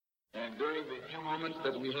And during the few moments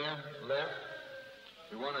that we have left,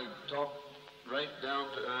 we want to talk right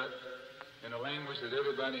down to earth in a language that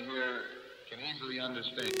everybody here can easily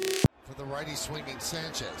understand. For the righty swinging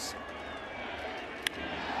Sanchez.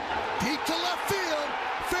 Deep to left field.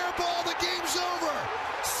 Fair ball, the game's over.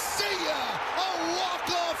 See ya! A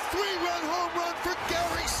walk-off three-run home run for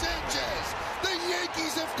Gary Sanchez. The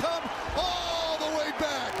Yankees have come all the way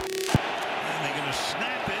back. And they're going to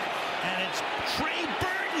snap it, and it's Trey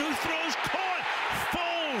Burton who throws caught.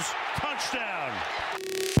 Foles, touchdown.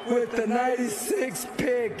 With the 96th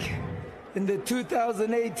pick in the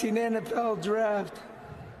 2018 NFL Draft,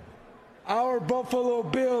 our Buffalo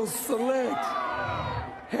Bills select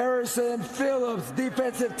Harrison Phillips,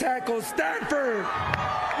 defensive tackle, Stanford.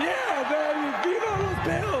 Yeah, baby, beat all those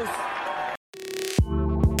Bills.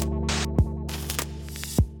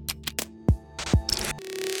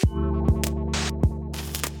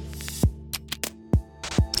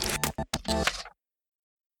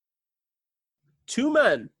 Two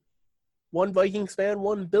men, one Vikings fan,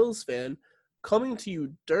 one Bills fan, coming to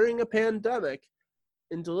you during a pandemic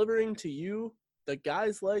and delivering to you the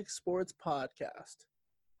Guys Like Sports podcast.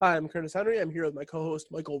 Hi, I'm Curtis Henry. I'm here with my co-host,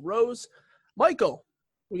 Michael Rose. Michael,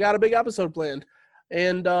 we got a big episode planned,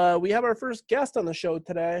 and we have our first guest on the show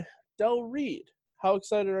today, Reid. How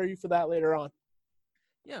excited are you for that later on?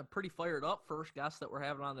 Yeah, pretty fired up. First guest that we're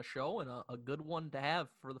having on the show, and a good one to have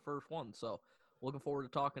for the first one. So looking forward to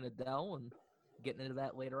talking to Del and getting into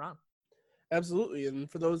that later on. Absolutely. And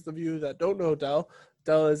for those of you that don't know Del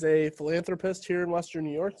is a philanthropist here in Western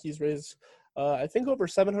New York. He's raised, I think, over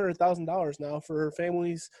 $700,000 now for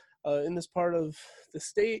families in this part of the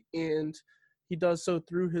state. And he does so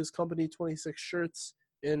through his company, 26 Shirts.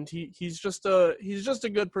 And he's just a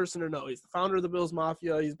good person to know. He's the founder of the Bills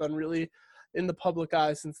Mafia. He's been really in the public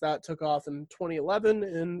eye since that took off in 2011.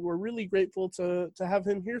 And we're really grateful to have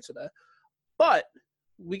him here today. But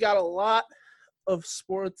we got a lot of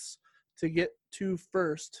sports to get to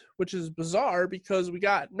first, which is bizarre because we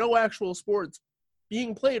got no actual sports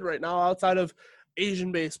being played right now outside of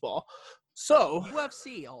Asian baseball. So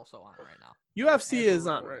UFC also on right now. UFC is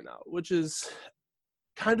on right now, which is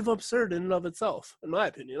kind of absurd in and of itself, in my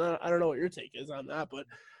opinion. I don't know what your take is on that, but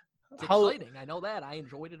it's exciting. I know that. I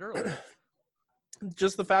enjoyed it earlier.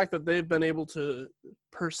 Just the fact that they've been able to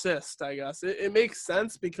persist, I guess. It makes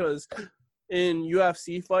sense because in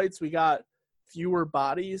UFC fights, we got fewer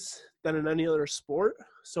bodies than in any other sport.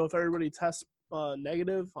 So if everybody tests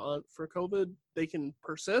negative for COVID, they can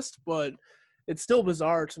persist. But it's still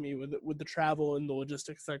bizarre to me with the travel and the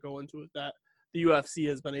logistics that go into it that the UFC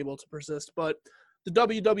has been able to persist. But the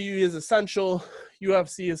WWE is essential.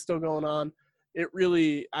 UFC is still going on. It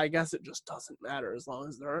really, I guess it just doesn't matter as long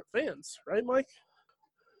as there aren't fans. Right, Mike?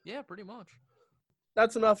 Yeah, pretty much.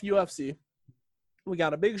 That's enough UFC. We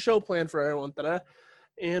got a big show planned for everyone today.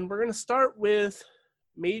 And we're going to start with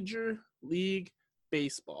Major League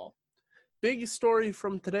Baseball. Big story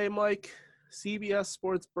from today, Mike. CBS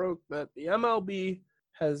Sports broke that the MLB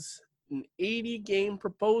has an 80-game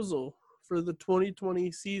proposal for the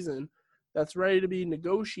 2020 season that's ready to be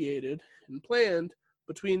negotiated and planned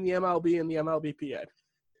between the MLB and the MLBPA.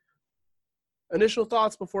 Initial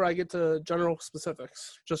thoughts before I get to general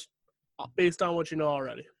specifics, just based on what you know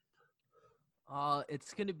already.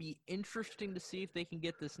 It's going to be interesting to see if they can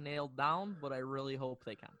get this nailed down, but I really hope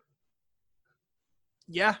they can.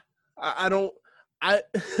 Yeah,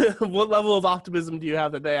 what level of optimism do you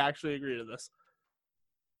have that they actually agree to this?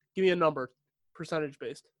 Give me a number, percentage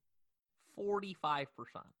based. 45%.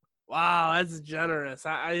 Wow, that's generous.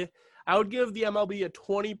 I would give the MLB a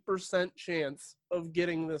 20% chance of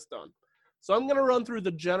getting this done. So I'm going to run through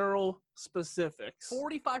the general specifics.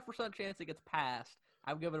 45% chance it gets passed.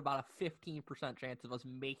 I've given about a 15% chance of us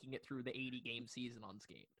making it through the 80-game season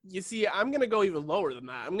unscathed. You see, I'm going to go even lower than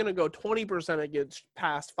that. I'm going to go 20% it gets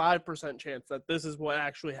past, 5% chance that this is what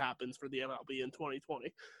actually happens for the MLB in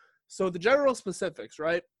 2020. So the general specifics,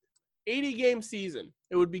 right? 80-game season.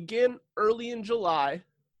 It would begin early in July,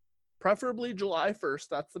 preferably July 1st.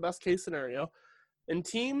 That's the best case scenario. And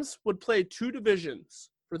teams would play two divisions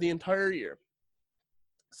for the entire year.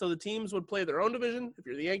 So the teams would play their own division. If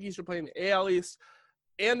you're the Yankees, you're playing the AL East.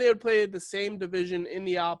 And they would play the same division in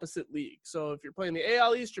the opposite league. So if you're playing the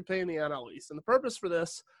AL East, you're playing the NL East. And the purpose for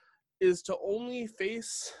this is to only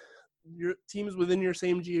face your teams within your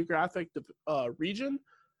same geographic region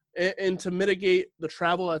and to mitigate the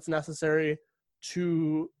travel that's necessary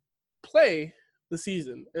to play the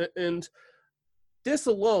season. And this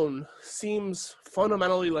alone seems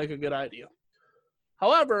fundamentally like a good idea.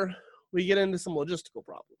 However, we get into some logistical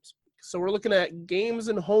problems. So we're looking at games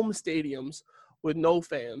in home stadiums with no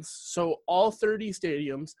fans. So all 30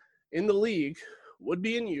 stadiums in the league would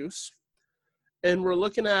be in use. And we're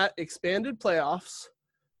looking at expanded playoffs.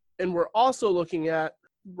 And we're also looking at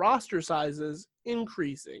roster sizes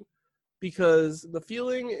increasing, because the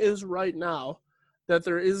feeling is right now that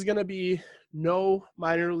there is going to be no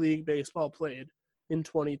minor league baseball played in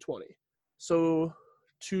 2020. So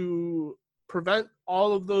to prevent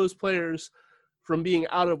all of those players from being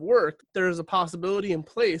out of work, there is a possibility in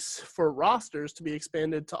place for rosters to be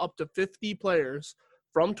expanded to up to 50 players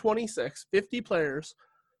from 26, 50 players,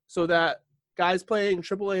 so that guys playing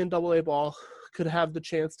AAA and AA ball could have the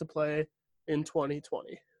chance to play in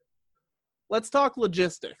 2020. Let's talk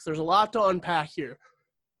logistics. There's a lot to unpack here.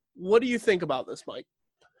 What do you think about this, Mike?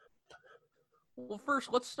 Well,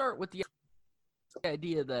 first, let's start with the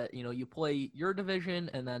idea that, you play your division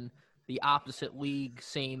and then the opposite league,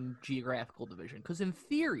 same geographical division. Because in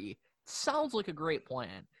theory, it sounds like a great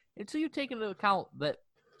plan until you take into account that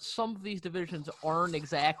some of these divisions aren't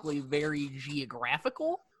exactly very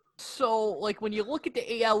geographical. So, when you look at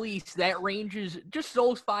the AL East, that ranges, just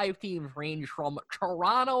those 5 teams range from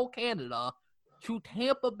Toronto, Canada, to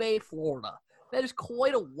Tampa Bay, Florida. That is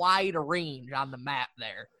quite a wide range on the map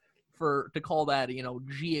there to call that,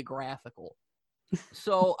 geographical.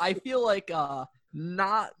 So, I feel like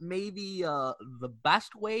not maybe the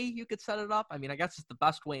best way you could set it up. I mean, I guess it's the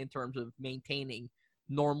best way in terms of maintaining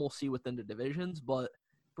normalcy within the divisions, but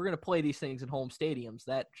if we're going to play these things in home stadiums,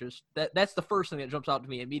 that's the first thing that jumps out to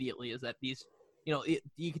me immediately, is that these,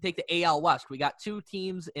 you can take the AL West. We got 2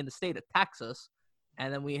 teams in the state of Texas,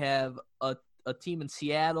 and then we have a team in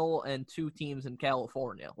Seattle and 2 teams in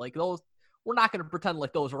California. Those, we're not going to pretend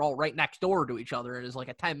like those are all right next door to each other and is like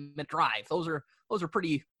a 10-minute drive. Those are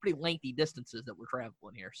pretty lengthy distances that we're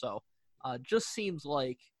traveling here. So just seems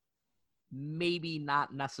like maybe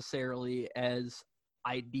not necessarily as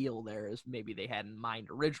ideal there as maybe they had in mind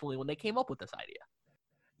originally when they came up with this idea.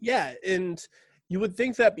 Yeah, and you would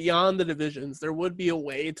think that beyond the divisions, there would be a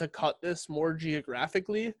way to cut this more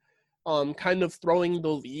geographically, kind of throwing the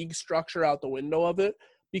league structure out the window of it,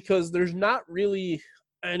 because there's not really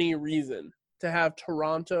any reason to have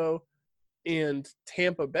Toronto and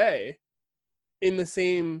Tampa Bay in the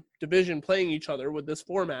same division playing each other with this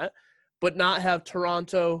format, but not have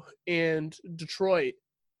Toronto and Detroit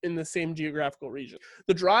in the same geographical region.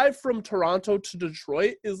 The drive from Toronto to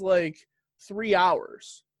Detroit is 3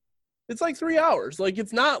 hours. It's 3 hours.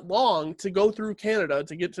 It's not long to go through Canada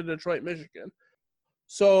to get to Detroit, Michigan.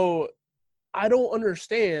 So I don't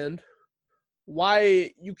understand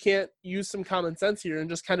why you can't use some common sense here and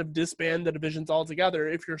just kind of disband the divisions altogether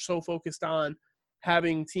if you're so focused on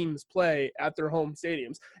having teams play at their home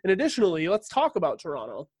stadiums. And additionally, let's talk about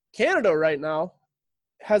Toronto. Canada right now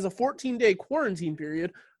has a 14-day quarantine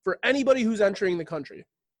period for anybody who's entering the country.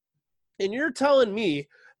 And you're telling me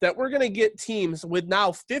that we're going to get teams with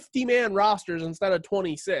now 50-man rosters instead of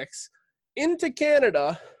 26 into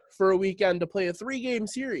Canada for a weekend to play a 3-game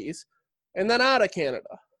series and then out of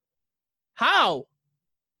Canada. How?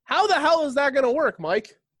 How the hell is that going to work,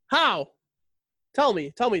 Mike? How? Tell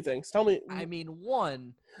me things. Tell me. I mean,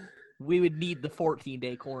 one, we would need the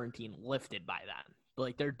 14-day quarantine lifted by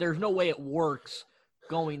then. There's no way it works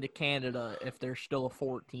going to Canada if there's still a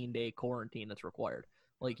 14-day quarantine that's required.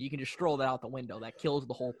 You can just throw that out the window. That kills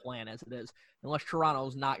the whole plan as it is, unless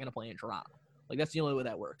Toronto's not going to play in Toronto. That's the only way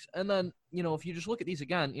that works. And then, if you just look at these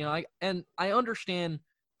again, I understand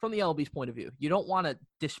from the LB's point of view, you don't want to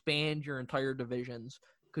disband your entire divisions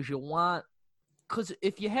because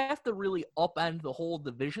if you have to really upend the whole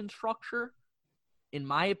division structure, in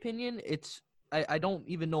my opinion, I don't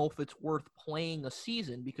even know if it's worth playing a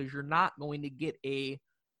season, because you're not going to get a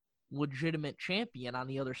legitimate champion on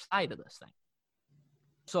the other side of this thing.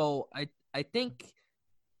 So I think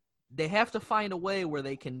they have to find a way where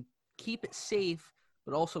they can keep it safe,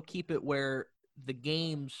 but also keep it where the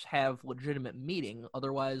games have legitimate meaning.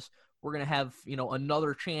 Otherwise, we're going to have,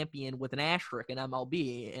 another champion with an asterisk in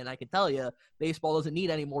MLB. And I can tell you, baseball doesn't need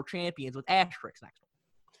any more champions with asterisks next to them.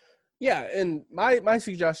 Yeah, and my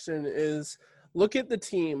suggestion is look at the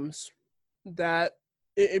teams that,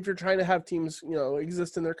 if you're trying to have teams,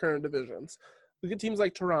 exist in their current divisions, look at teams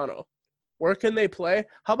like Toronto. Where can they play?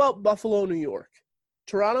 How about Buffalo, New York?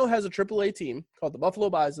 Toronto has a AAA team called the Buffalo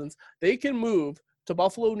Bisons. They can move to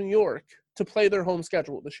Buffalo, New York to play their home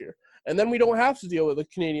schedule this year. And then we don't have to deal with the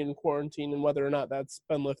Canadian quarantine and whether or not that's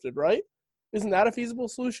been lifted, right? Isn't that a feasible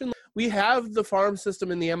solution? We have the farm system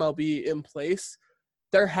in the MLB in place.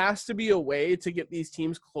 There has to be a way to get these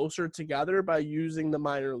teams closer together by using the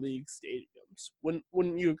minor league stadiums.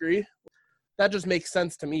 Wouldn't you agree? That just makes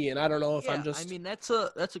sense to me, and I don't know if I'm just... I mean, that's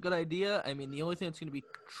a good idea. I mean, the only thing that's going to be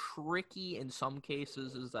tricky in some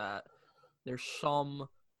cases is that there's some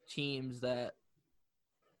teams that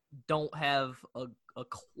don't have a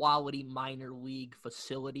quality minor league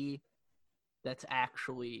facility that's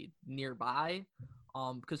actually nearby.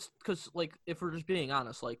 Because like, if we're just being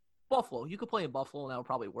honest, like Buffalo, you could play in Buffalo and that would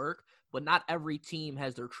probably work, but not every team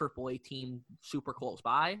has their AAA team super close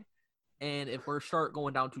by. And if we're start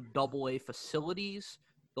going down to AA facilities,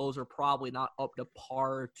 those are probably not up to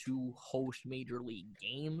par to host major league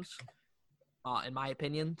games, in my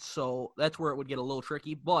opinion. So that's where it would get a little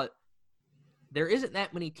tricky. But there isn't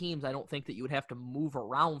that many teams, I don't think, that you would have to move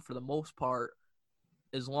around for the most part,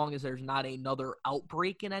 as long as there's not another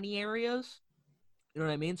outbreak in any areas. You know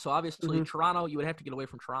what I mean? So obviously Toronto, you would have to get away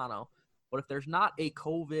from Toronto. But if there's not a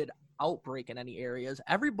COVID outbreak in any areas,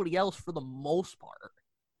 everybody else, for the most part,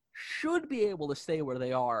 should be able to stay where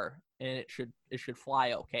they are, and it should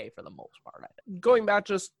fly okay for the most part, I think. Going back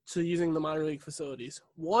just to using the minor league facilities.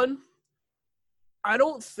 One, I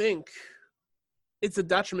don't think it's a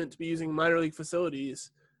detriment to be using minor league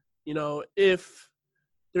facilities, if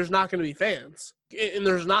there's not going to be fans. And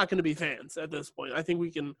there's not going to be fans at this point. I think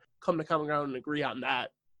we can come to common ground and agree on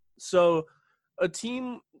that. So a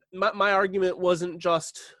team, my argument wasn't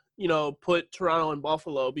just, put Toronto and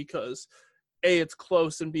Buffalo because A, it's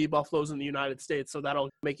close, and B, Buffalo's in the United States, so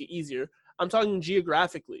that'll make it easier. I'm talking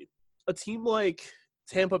geographically. A team like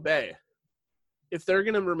Tampa Bay, if they're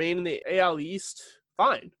going to remain in the AL East,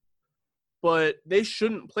 fine. But they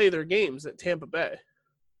shouldn't play their games at Tampa Bay.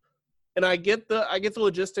 And I get the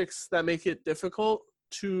logistics that make it difficult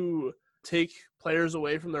to take players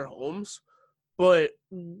away from their homes. But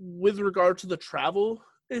with regard to the travel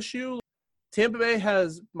issue, Tampa Bay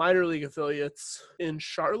has minor league affiliates in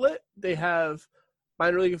Charlotte. They have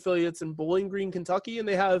minor league affiliates in Bowling Green, Kentucky, and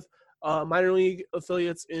they have minor league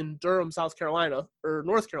affiliates in Durham, North Carolina,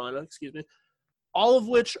 all of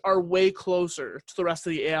which are way closer to the rest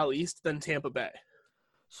of the AL East than Tampa Bay.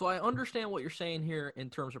 So I understand what you're saying here in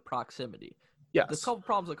terms of proximity. Yes. The couple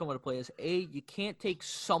problems that come into play is, A, you can't take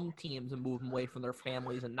some teams and move them away from their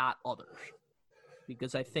families and not others,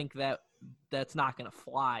 because I think that's not going to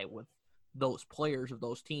fly with those players of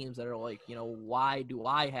those teams that are like, why do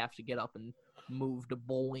I have to get up and move to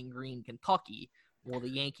Bowling Green, Kentucky? Well, the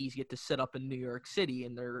Yankees get to sit up in New York City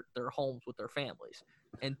in their homes with their families.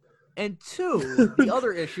 And two, the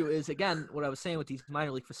other issue is, again, what I was saying with these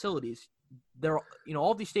minor league facilities,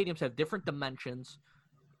 all these stadiums have different dimensions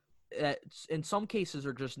that in some cases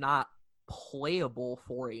are just not playable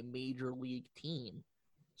for a major league team.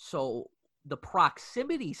 So the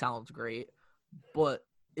proximity sounds great, but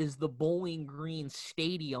is the Bowling Green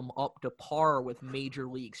Stadium up to par with major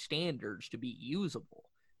league standards to be usable?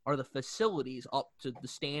 Are the facilities up to the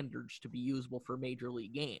standards to be usable for major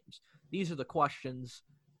league games? These are the questions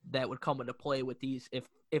that would come into play with these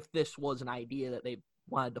if this was an idea that they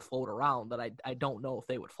wanted to float around, that I don't know if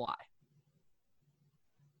they would fly.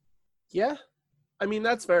 Yeah. I mean,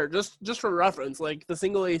 that's fair. Just for reference, like the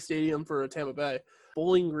single A stadium for Tampa Bay,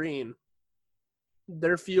 Bowling Green,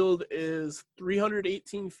 their field is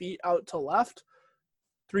 318 feet out to left,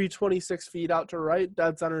 326 feet out to right,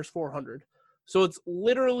 dead center's 400. So it's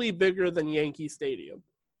literally bigger than Yankee Stadium.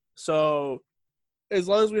 So as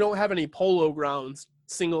long as we don't have any polo grounds,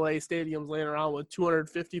 single A stadiums laying around with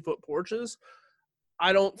 250-foot porches,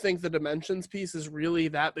 I don't think the dimensions piece is really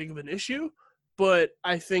that big of an issue. But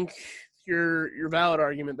I think your valid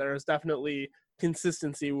argument there is definitely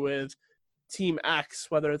consistency with Team X,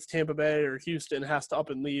 whether it's Tampa Bay or Houston, has to up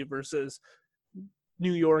and leave versus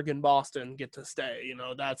New York and Boston get to stay.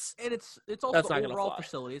 That's and it's also the overall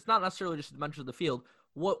facility. It's not necessarily just the dimensions of the field.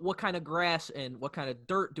 What kind of grass and what kind of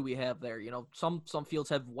dirt do we have there? Some fields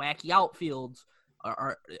have wacky outfields.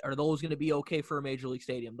 Are those going to be okay for a major league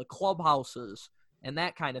stadium? The clubhouses and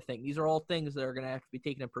that kind of thing. These are all things that are going to have to be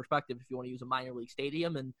taken in perspective if you want to use a minor league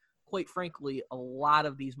stadium. And quite frankly, a lot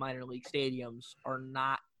of these minor league stadiums are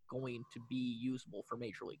not going to be usable for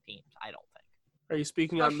major league teams, I don't think. Are you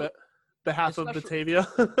speaking on behalf of Batavia?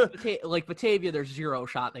 Like Batavia, there's zero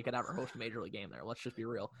shot they could ever host a major league game there. Let's just be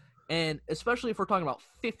real. And especially if we're talking about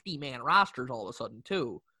 50-man rosters all of a sudden,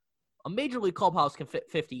 too. A major league clubhouse can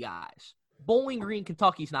fit 50 guys. Bowling Green,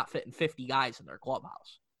 Kentucky's not fitting 50 guys in their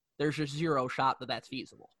clubhouse. There's just zero shot that that's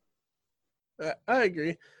feasible. I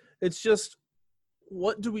agree. It's just,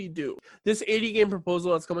 what do we do? This 80-game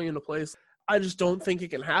proposal that's coming into place, I just don't think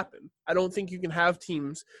it can happen. I don't think you can have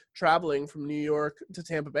teams traveling from New York to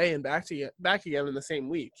Tampa Bay and back again in the same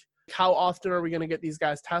week. How often are we going to get these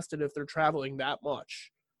guys tested if they're traveling that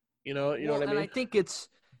much? You know what I mean? And I think it's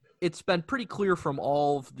been pretty clear from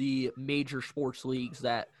all of the major sports leagues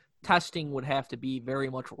that testing would have to be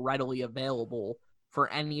very much readily available for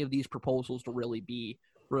any of these proposals to really be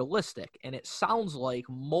realistic. And it sounds like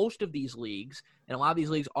most of these leagues, and a lot of these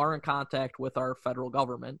leagues are in contact with our federal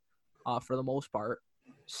government for the most part,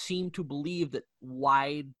 seem to believe that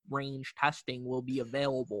wide-range testing will be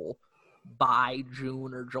available by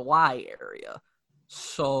June or July area.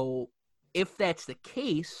 So if that's the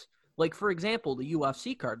case, like, for example, the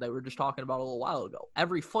UFC card that we were just talking about a little while ago,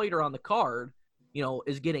 every fighter on the card,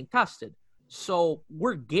 is getting tested. So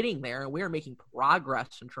we're getting there, and we are making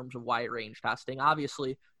progress in terms of wide-range testing.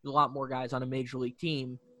 Obviously, there's a lot more guys on a major league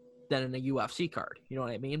team than in a UFC card. You know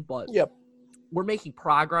what I mean? But Yep. we're making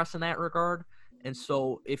progress in that regard. And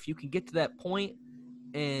so if you can get to that point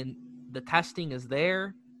and the testing is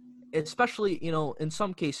there, especially, in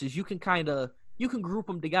some cases, you can group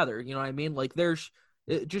them together. You know what I mean? Like, there's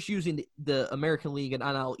just using the American League and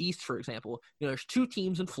NL East, for example, there's 2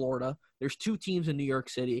 teams in Florida. There's 2 teams in New York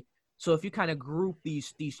City. So if you kind of group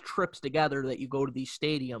these trips together that you go to these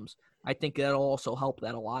stadiums, I think that'll also help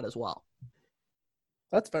that a lot as well.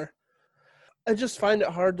 That's fair. I just find it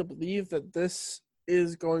hard to believe that this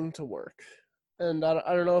is going to work. And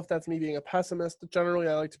I don't know if that's me being a pessimist. Generally,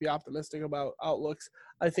 I like to be optimistic about outlooks.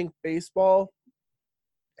 I think baseball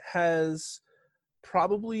has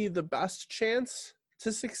probably the best chance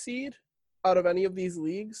to succeed out of any of these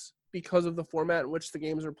leagues because of the format in which the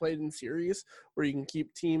games are played in series, where you can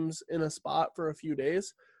keep teams in a spot for a few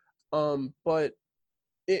days. But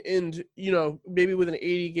maybe with an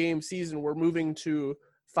 80-game season, we're moving to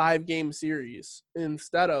 5-game series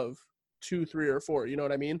instead of 2, 3, or 4. You know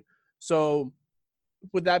what I mean? So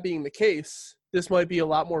with that being the case, this might be a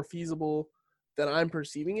lot more feasible than I'm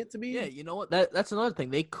perceiving it to be. Yeah, you know what? That's another thing.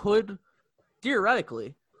 They could,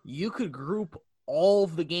 theoretically, you could group all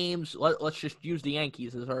of the games. Let's just use the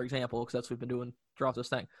Yankees as our example, because that's what we've been doing throughout this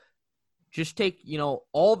thing. Just take,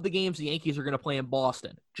 all of the games the Yankees are going to play in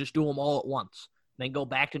Boston. Just do them all at once. Then go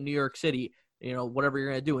back to New York City, whatever you're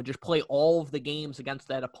going to do, and just play all of the games against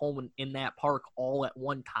that opponent in that park all at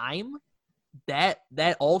one time. That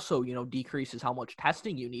also, decreases how much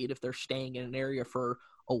testing you need if they're staying in an area for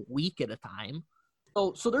a week at a time.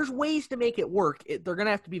 So there's ways to make it work. They're going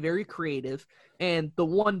to have to be very creative. And the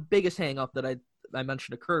one biggest hang-up that I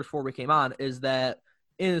mentioned to Curtis before we came on is that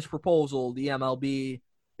in his proposal, the MLB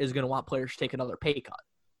is going to want players to take another pay cut.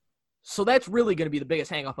 So that's really going to be the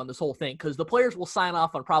biggest hang-up on this whole thing, because the players will sign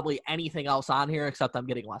off on probably anything else on here except I'm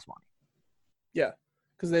getting less money. Yeah,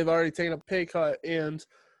 because they've already taken a pay cut, and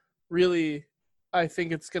really, I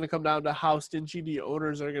think it's going to come down to how stingy the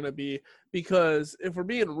owners are going to be, because if we're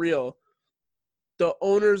being real, the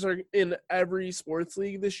owners are in every sports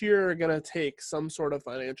league this year are going to take some sort of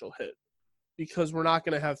financial hit, because we're not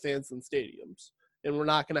going to have fans in stadiums, and we're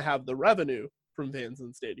not going to have the revenue from fans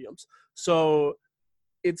in stadiums. So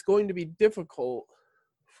it's going to be difficult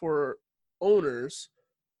for owners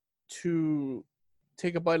to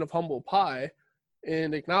take a bite of humble pie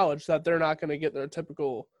and acknowledge that they're not going to get their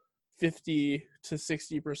typical 50 to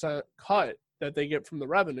 60% cut that they get from the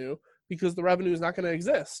revenue, because the revenue is not going to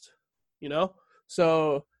exist,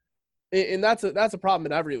 So, and that's a problem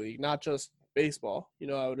in every league, not just baseball,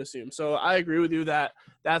 I would assume. So I agree with you that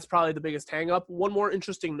that's probably the biggest hang up. One more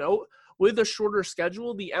interesting note, with a shorter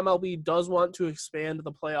schedule, the MLB does want to expand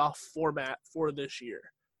the playoff format for this year.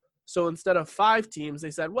 So instead of 5 teams,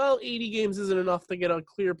 they said, 80 games isn't enough to get a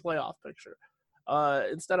clear playoff picture.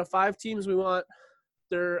 Instead of 5 teams, we want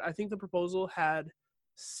I think the proposal had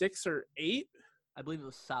 6 or 8. I believe it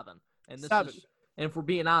was 7. And 7. And if we're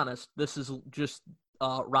being honest, this is just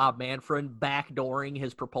Rob Manfred backdooring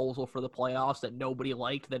his proposal for the playoffs that nobody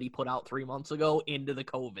liked that he put out 3 months ago into the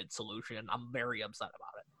COVID solution. I'm very upset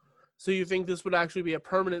about it. So you think this would actually be a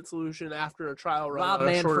permanent solution after a trial run? Rob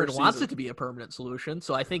Manfred wants it to be a permanent solution,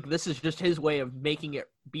 so I think this is just his way of making it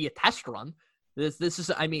be a test run. This is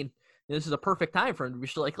a perfect time for him to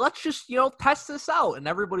be like, let's just, test this out, and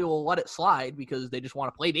everybody will let it slide because they just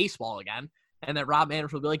want to play baseball again. And then Rob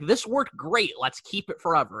Manfred will be like, this worked great, let's keep it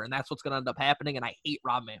forever. And that's what's going to end up happening, and I hate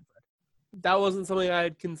Rob Manfred. That wasn't something I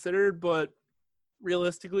had considered, but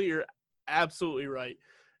realistically, you're absolutely right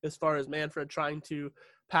as far as Manfred trying to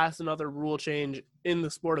pass another rule change in the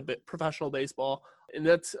sport of professional baseball. And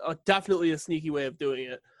that's definitely a sneaky way of doing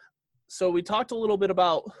it. So we talked a little bit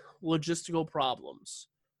about logistical problems,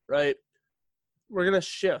 right? We're going to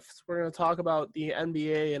shift. We're going to talk about the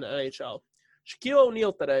NBA and NHL. Shaquille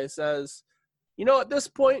O'Neal today says, at this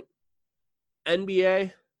point,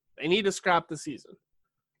 NBA, they need to scrap the season.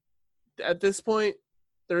 At this point,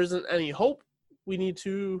 there isn't any hope. We need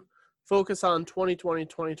to focus on 2020,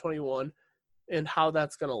 2021, and how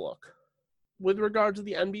that's going to look. With regard to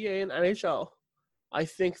the NBA and NHL, I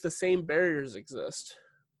think the same barriers exist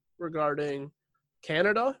regarding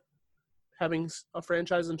Canada having a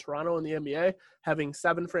franchise in Toronto in the NBA, having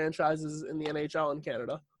 7 franchises in the NHL and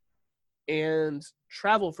Canada, and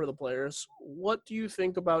travel for the players. What do you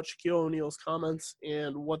think about Shaquille O'Neal's comments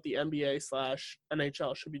and what the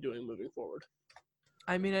NBA/NHL should be doing moving forward?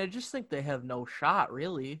 I mean, I just think they have no shot,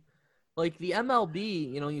 really. Like the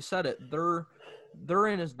MLB, you said it, they're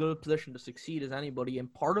in as good a position to succeed as anybody,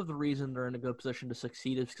 and part of the reason they're in a good position to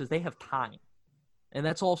succeed is because they have time. And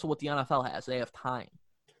that's also what the NFL has. They have time.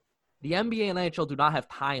 The NBA and NHL do not have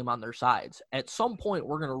time on their sides. At some point,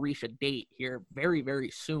 we're going to reach a date here very, very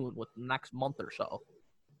soon with the next month or so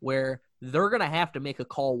where they're going to have to make a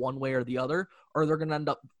call one way or the other, or they're going to end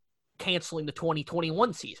up canceling the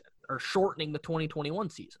 2021 season or shortening the 2021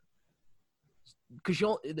 season. Because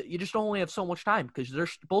you just only have so much time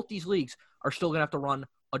because both these leagues are still going to have to run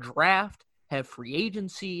a draft, have free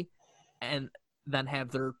agency, and then have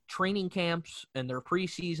their training camps and their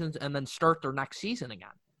preseasons, and then start their next season again.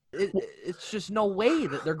 It's just no way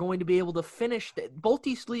that they're going to be able to finish. Both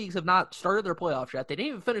these leagues have not started their playoffs yet. They didn't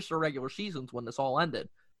even finish their regular seasons when this all ended.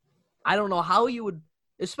 I don't know how you would,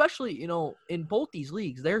 especially, in both these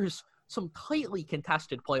leagues, there's some tightly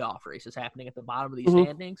contested playoff races happening at the bottom of these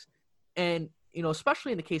standings. And,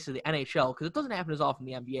 especially in the case of the NHL, because it doesn't happen as often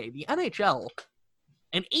in the NBA. The NHL,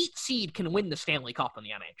 an 8 seed can win the Stanley Cup in the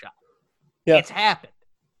NHL. Yeah. It's happened.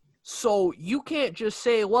 So you can't just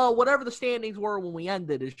say, well, whatever the standings were when we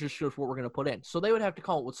ended is just what we're going to put in. So they would have to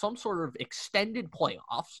come up with some sort of extended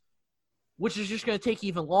playoffs, which is just going to take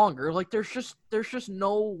even longer. Like there's just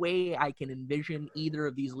no way I can envision either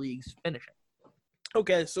of these leagues finishing.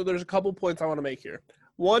 Okay, so there's a couple points I want to make here.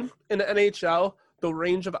 One, in the NHL, the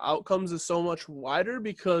range of outcomes is so much wider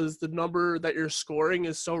because the number that you're scoring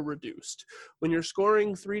is so reduced. When you're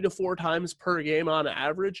scoring 3 to 4 times per game on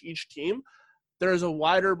average, each team, there's a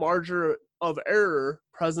wider margin of error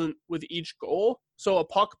present with each goal. So a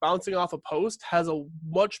puck bouncing off a post has a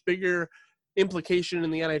much bigger implication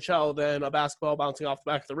in the NHL than a basketball bouncing off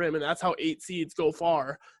the back of the rim. And that's how 8 seeds go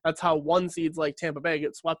far. That's how 1 seeds like Tampa Bay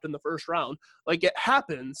get swept in the first round. Like it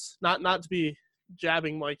happens, not to be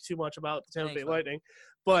jabbing Mike too much about the Tampa Bay Lightning,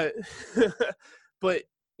 but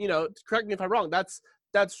correct me if I'm wrong. That's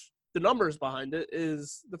the numbers behind it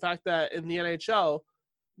is the fact that in the NHL,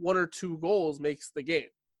 1 or 2 goals makes the game,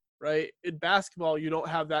 right? In basketball, you don't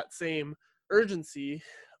have that same urgency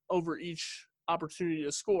over each opportunity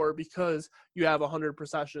to score because you have 100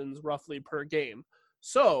 possessions roughly per game.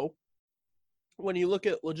 So when you look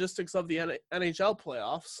at logistics of the NHL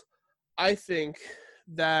playoffs, I think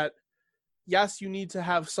that yes, you need to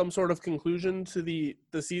have some sort of conclusion to the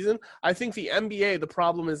season. I think the NBA, the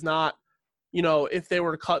problem is not, if they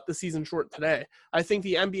were to cut the season short today. I think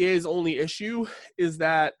the NBA's only issue is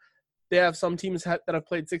that they have some teams that have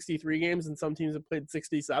played 63 games and some teams have played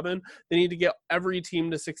 67. They need to get every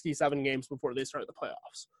team to 67 games before they start the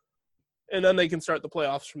playoffs. And then they can start the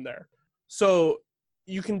playoffs from there. So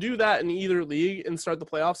you can do that in either league and start the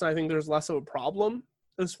playoffs, and I think there's less of a problem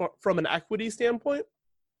as far from an equity standpoint.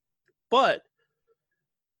 But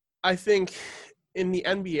I think in the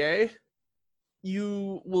NBA,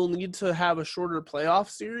 you will need to have a shorter playoff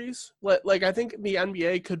series. Like I think the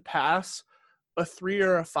NBA could pass a 3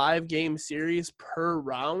 or a 5 game series per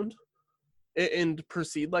round and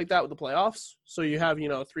proceed like that with the playoffs. So you have,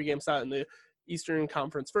 3 game set in the Eastern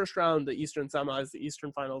Conference first round, the Eastern semis, the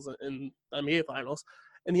Eastern finals, and NBA finals.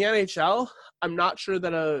 In the NHL, I'm not sure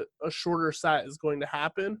that a shorter set is going to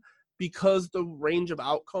happen because the range of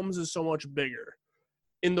outcomes is so much bigger.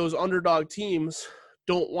 And those underdog teams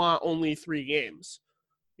don't want only 3 games.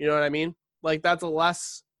 You know what I mean? Like that's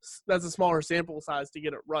a smaller sample size to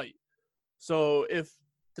get it right. So if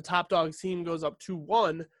the top dog team goes up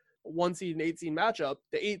 2-1, 1 seed and 8 seed matchup,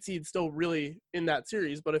 the 8 seed's still really in that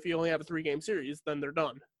series. But if you only have a 3-game series, then they're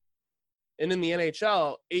done. And in the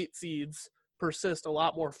NHL, 8 seeds persist a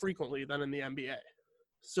lot more frequently than in the NBA.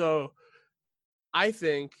 So I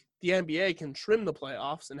think the NBA can trim the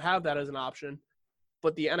playoffs and have that as an option,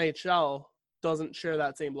 but the NHL doesn't share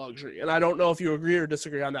that same luxury. And I don't know if you agree or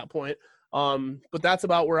disagree on that point, but that's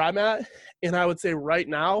about where I'm at. And I would say right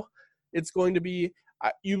now it's going to be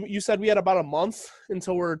you said we had about a month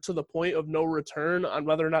until we're to the point of no return on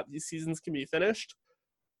whether or not these seasons can be finished.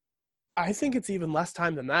 I think it's even less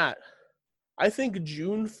time than that. I think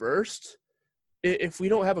June 1st, if we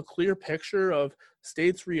don't have a clear picture of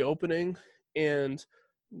states reopening and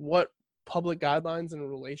what public guidelines and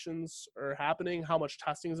relations are happening, how much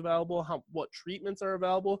testing is available, what treatments are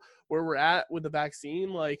available, where we're at with the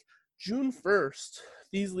vaccine, like June 1st,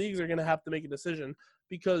 these leagues are going to have to make a decision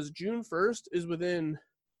because June 1st is within,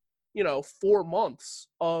 4 months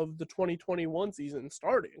of the 2021 season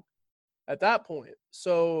starting at that point.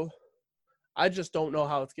 So I just don't know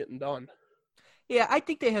how it's getting done. Yeah, I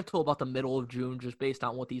think they have till about the middle of June, just based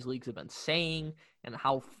on what these leagues have been saying and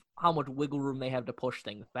how much wiggle room they have to push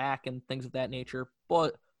things back and things of that nature.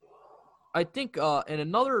 But I think in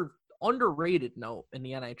another underrated note in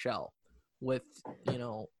the NHL with,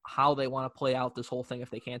 how they want to play out this whole thing if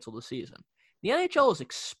they cancel the season. The NHL is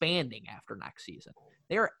expanding after next season.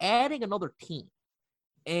 They are adding another team.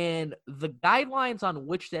 And the guidelines on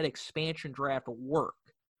which that expansion draft work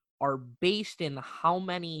are based in how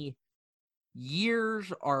many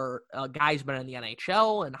years are guys been in the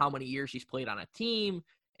NHL and how many years he's played on a team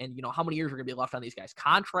and, how many years are going to be left on these guys'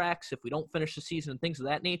 contracts if we don't finish the season and things of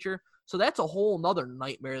that nature. So that's a whole nother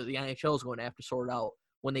nightmare that the NHL is going to have to sort out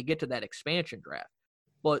when they get to that expansion draft.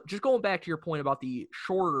 But just going back to your point about the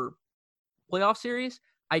shorter playoff series,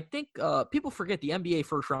 I think people forget the NBA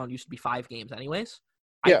first round used to be 5 games anyways.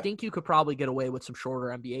 Yeah. I think you could probably get away with some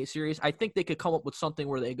shorter NBA series. I think they could come up with something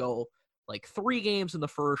where they go like 3 games in the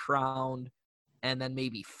first round and then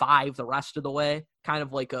maybe 5 the rest of the way, kind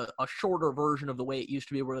of like a shorter version of the way it used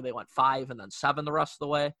to be where they went 5 and then 7 the rest of the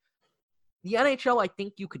way. The NHL, I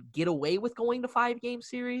think you could get away with going to 5-game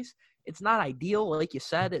series. It's not ideal, like you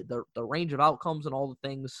said, the range of outcomes and all the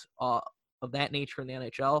things of that nature in the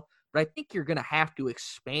NHL. But I think you're going to have to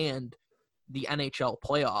expand the NHL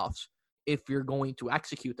playoffs if you're going to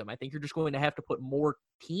execute them. I think you're just going to have to put more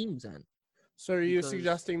teams in. So are you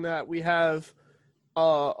suggesting that we have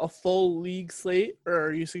a full league slate, or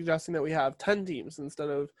are you suggesting that we have 10 teams instead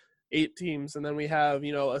of 8 teams, and then we have,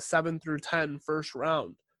 a 7 through 10 first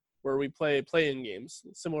round where we play play-in games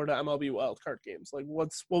similar to MLB wildcard games? Like,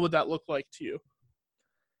 what would that look like to you?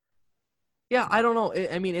 Yeah, I don't know.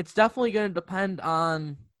 I mean, it's definitely going to depend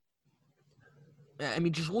on. I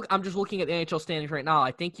mean, I'm just looking at the NHL standings right now.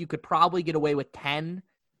 I think you could probably get away with 10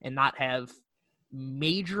 and not have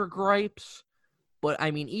major gripes. But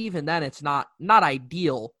I mean, even then, it's not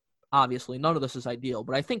ideal. Obviously, none of this is ideal.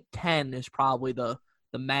 But I think 10 is probably the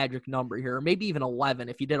magic number here, or maybe even 11.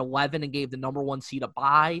 If you did 11 and gave the number 1 seed a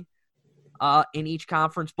bye in each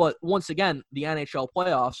conference. But once again, the NHL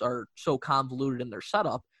playoffs are so convoluted in their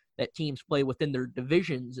setup that teams play within their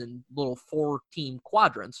divisions in little 4-team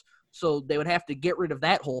quadrants. So they would have to get rid of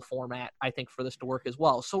that whole format, I think, for this to work as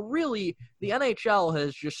well. So really, the NHL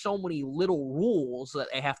has just so many little rules that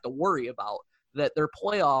they have to worry about that their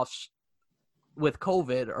playoffs with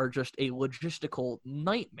COVID are just a logistical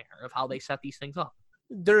nightmare of how they set these things up.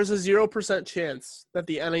 There's a 0% chance that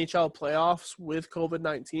the NHL playoffs with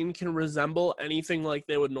COVID-19 can resemble anything like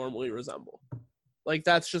they would normally resemble. Like,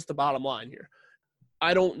 that's just the bottom line here.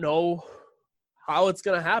 I don't know how it's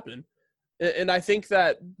going to happen. And I think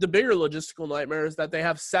that the bigger logistical nightmare is that they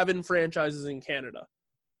have 7 franchises in Canada.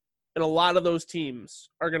 And a lot of those teams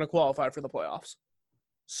are going to qualify for the playoffs.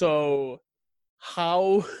 So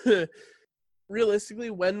how realistically,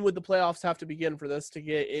 when would the playoffs have to begin for this to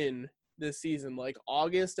get in this season? Like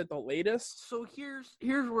August at the latest? So here's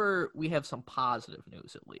where we have some positive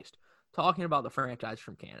news, at least. Talking about the franchise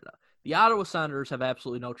from Canada. The Ottawa Senators have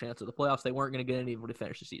absolutely no chance of the playoffs. They weren't going to get anybody to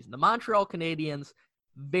finish the season. The Montreal Canadiens,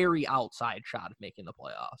 very outside shot of making the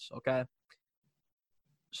playoffs, okay?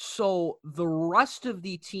 So the rest of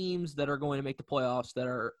the teams that are going to make the playoffs that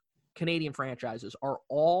are Canadian franchises are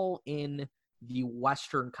all in the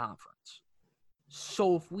Western Conference.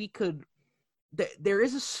 So if we could – there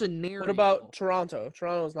is a scenario – What about Toronto?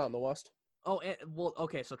 Toronto's not in the West. Oh, well,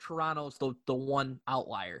 okay, so Toronto's the one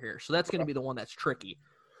outlier here. So that's going to be the one that's tricky.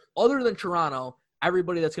 Other than Toronto,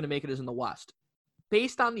 everybody that's going to make it is in the West.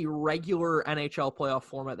 Based on the regular NHL playoff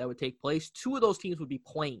format that would take place, 2 of those teams would be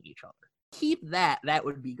playing each other. Keep that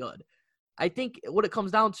would be good. I think what it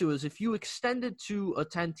comes down to is if you extended to a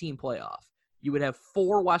 10-team playoff, you would have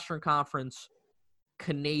 4 Western Conference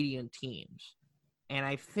Canadian teams. And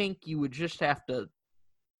I think you would just have to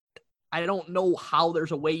 – I don't know how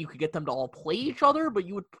there's a way you could get them to all play each other, but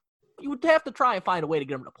you would have to try and find a way to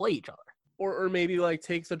get them to play each other. Or maybe like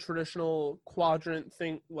take the traditional quadrant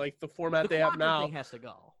thing, like the format they have now. The thing has to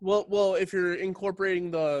go. Well, if you're incorporating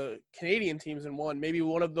the Canadian teams in one, maybe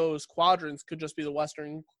one of those quadrants could just be the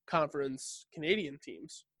Western Conference Canadian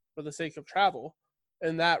teams for the sake of travel,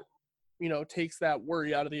 and that takes that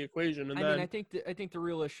worry out of the equation. And I think the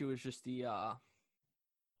real issue is just the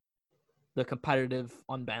competitive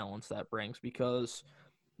unbalance that brings, because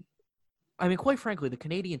I mean, quite frankly, the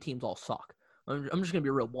Canadian teams all suck. I'm just going to be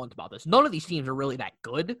real blunt about this. None of these teams are really that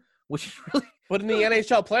good, which is really... But in the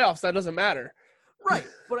NHL playoffs, that doesn't matter. Right.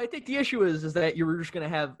 But I think the issue is that you're just going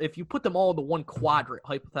to have, if you put them all into one quadrant,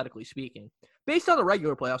 hypothetically speaking, based on the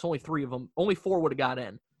regular playoffs, only 4 would have got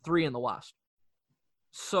in, 3 in the West.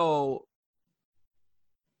 So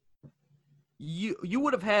you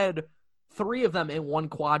would have had 3 of them in one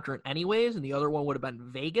quadrant anyways, and the other one would have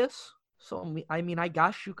been Vegas. So, I mean, I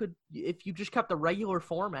guess you could, if you just kept the regular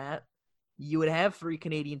format, you would have 3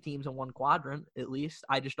 Canadian teams in one quadrant, at least.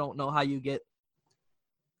 I just don't know how you get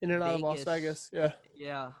in and out of Las Vegas. Yeah.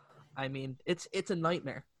 Yeah. I mean, it's a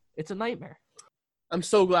nightmare. It's a nightmare. I'm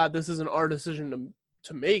so glad this isn't our decision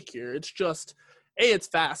to make here. It's just, it's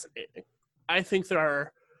fascinating. I think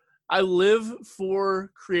I live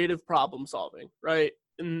for creative problem solving, right?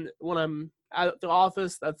 And when I'm at the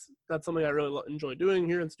office, that's something I really enjoy doing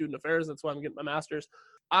here in student affairs. That's why I'm getting my master's.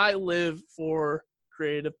 I live for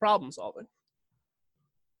creative problem solving.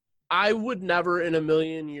 I would never in a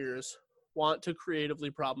million years want to creatively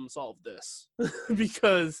problem solve this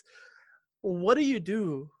because what do you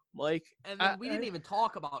do? Like, and then we didn't even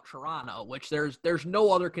talk about Toronto, which there's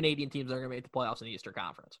no other Canadian teams that are going to make the playoffs in the Eastern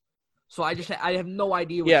Conference. So I have no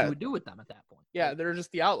idea what you would do with them at that point. Yeah, they're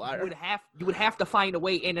just the outlier. You would have to find a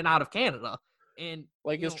way in and out of Canada. And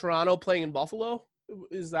is Toronto playing in Buffalo?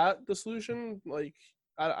 Is that the solution? Like,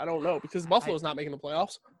 I don't know, because Buffalo's not making the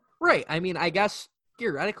playoffs. Right. I mean, I guess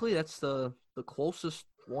theoretically that's the closest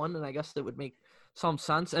one, and I guess that would make some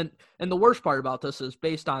sense. And the worst part about this is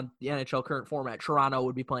based on the NHL current format, Toronto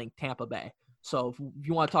would be playing Tampa Bay. So if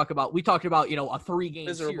you want to talk about, we talked about, a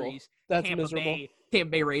 3-game series. That's miserable.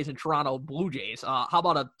 Tampa Bay Rays and Toronto Blue Jays. How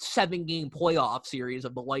about a 7-game playoff series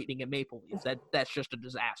of the Lightning and Maple Leafs? That's just a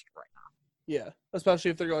disaster right now. Yeah,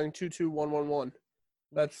 especially if they're going 2-2, 1-1-1.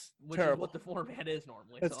 That's which terrible. Is what the format is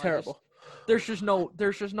normally. That's terrible. There's just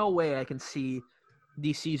no way I can see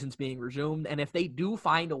these seasons being resumed. And if they do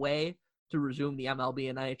find a way to resume the MLB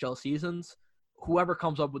and NHL seasons, whoever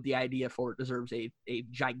comes up with the idea for it deserves a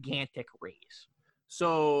gigantic raise.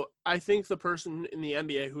 So I think the person in the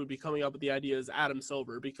NBA who would be coming up with the idea is Adam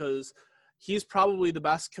Silver, because he's probably the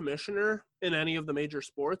best commissioner in any of the major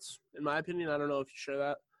sports, in my opinion. I don't know if you share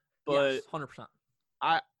that, but yes, 100%.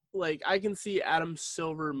 I can see Adam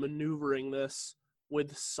Silver maneuvering this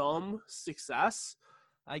with some success.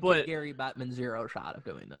 I give Gary Bettman 0 shot of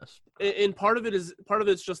doing this. And part of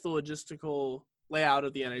it's just the logistical layout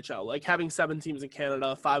of the NHL. Like having 7 teams in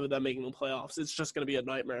Canada, 5 of them making the playoffs, it's just going to be a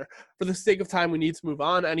nightmare. For the sake of time, we need to move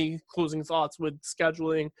on. Any closing thoughts with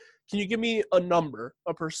scheduling? Can you give me a number,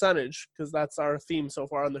 a percentage, because that's our theme so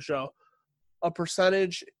far on the show, a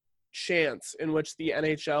percentage chance in which the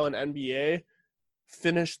NHL and NBA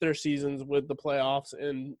finish their seasons with the playoffs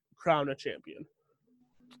and crown a champion?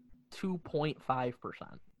 2.5%.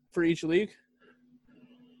 For each league?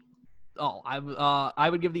 Oh, I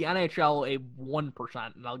would give the NHL a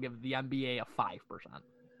 1%, and I'll give the NBA a 5%.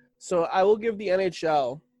 So I will give the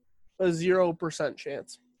NHL a 0%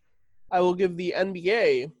 chance. I will give the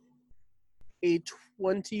NBA a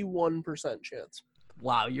 21% chance.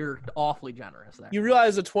 Wow, you're awfully generous there. You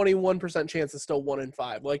realize a 21% chance is still 1 in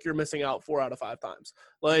 5. Like you're missing out 4 out of 5 times.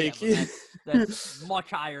 Like that's much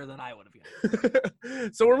higher than I would have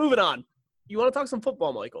given. So we're moving on. You want to talk some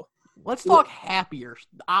football, Michael? Let's talk happier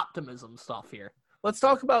optimism stuff here. Let's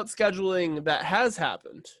talk about scheduling that has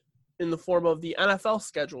happened in the form of the NFL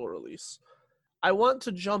schedule release. I want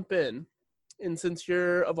to jump in, and since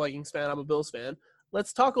you're a Vikings fan, I'm a Bills fan,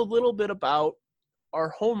 let's talk a little bit about our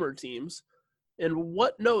homer teams. And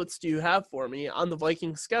what notes do you have for me on the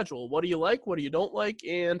Vikings schedule? What do you like? What do you don't like?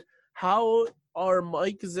 And how are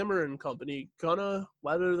Mike Zimmer and company gonna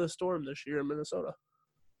weather the storm this year in Minnesota?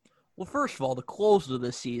 Well, first of all, the close of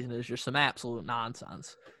this season is just some absolute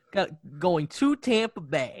nonsense. Going to Tampa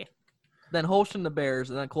Bay, then hosting the Bears,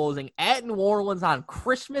 and then closing at New Orleans on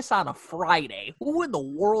Christmas on a Friday. Who in the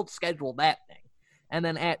world scheduled that thing? And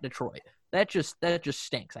then at Detroit. That just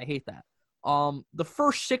stinks. I hate that. The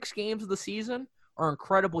first 6 games of the season are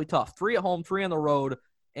incredibly tough. 3 at home, 3 on the road,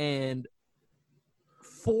 and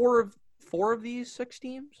 4 of these 6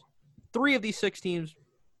 teams? 3 of these 6 teams.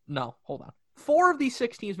 No, hold on. 4 of these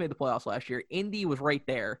 6 teams made the playoffs last year. Indy was right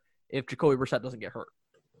there if Jacoby Brissett doesn't get hurt.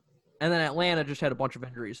 And then Atlanta just had a bunch of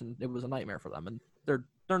injuries, and it was a nightmare for them. And they're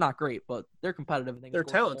not great, but they're competitive. And they're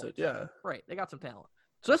talented, yeah. Right, they got some talent.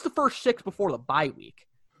 So that's the first 6 before the bye week.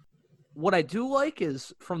 What I do like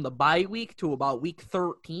is from the bye week to about week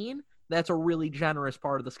 13, that's a really generous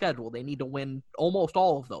part of the schedule. They need to win almost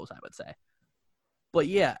all of those, I would say. But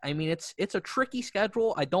yeah, I mean, it's a tricky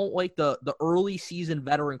schedule. I don't like the early season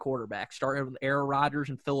veteran quarterbacks, starting with Aaron Rodgers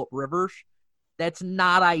and Phillip Rivers. That's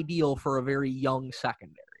not ideal for a very young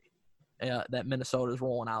secondary that Minnesota is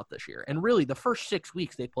rolling out this year. And really, the first 6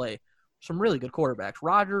 weeks they play some really good quarterbacks: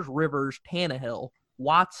 Rodgers, Rivers, Tannehill,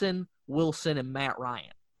 Watson, Wilson, and Matt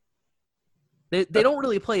Ryan. They don't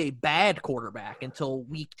really play a bad quarterback until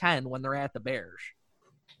week 10 when they're at the Bears.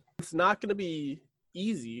 It's not going to be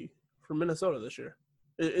easy for Minnesota this year.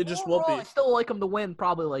 It just won't be. I still like them to win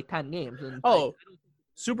probably like 10 games. And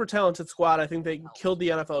super talented squad. I think they killed the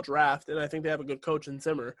NFL draft, and I think they have a good coach in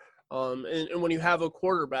Zimmer. And when you have a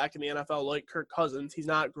quarterback in the NFL like Kirk Cousins, he's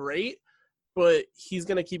not great, but he's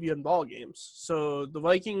going to keep you in ball games. So the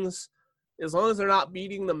Vikings, as long as they're not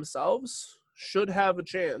beating themselves, should have a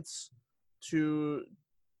chance to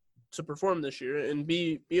perform this year and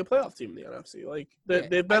be a playoff team in the NFC. Like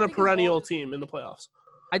they've been a perennial team in the playoffs.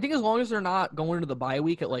 I think as long as they're not going to the bye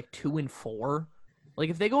week at like 2-4, like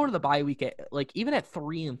if they go to the bye week at like even at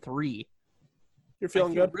 3-3, you're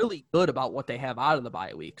feeling good, really good about what they have out of the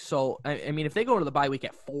bye week. So I mean, if they go to the bye week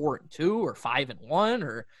at 4-2 or 5-1,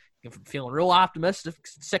 or if I'm feeling real optimistic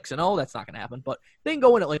 6-0, that's not going to happen. But if they can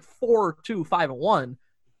go in at like 4-2, 5-1.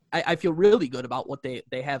 I feel really good about what they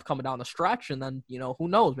have coming down the stretch. And then, who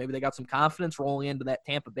knows? Maybe they got some confidence rolling into that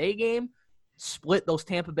Tampa Bay game, split those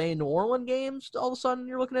Tampa Bay and New Orleans games. All of a sudden,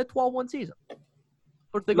 you're looking at a 12-1 season.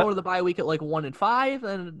 But if they go to the bye week at like 1-5,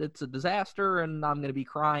 then it's a disaster, and I'm going to be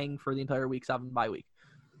crying for the entire week 7 bye week.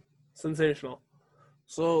 Sensational.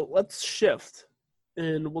 So let's shift,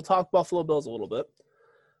 and we'll talk Buffalo Bills a little bit.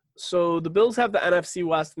 So the Bills have the NFC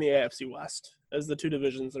West and the AFC West as the two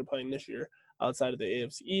divisions they're playing this year, outside of the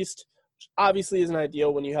AFC East, which obviously isn't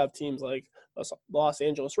ideal when you have teams like the Los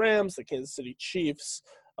Angeles Rams, the Kansas City Chiefs,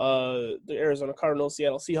 the Arizona Cardinals,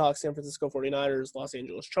 Seattle Seahawks, San Francisco 49ers, Los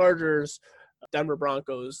Angeles Chargers, Denver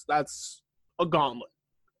Broncos. That's a gauntlet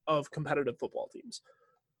of competitive football teams.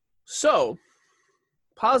 So,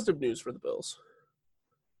 positive news for the Bills.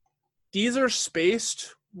 These are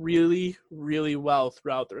spaced really, really well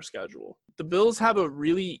throughout their schedule. The Bills have a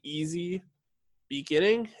really easy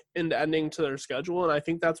beginning and ending to their schedule, and I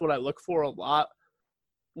think that's what I look for a lot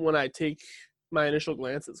when I take my initial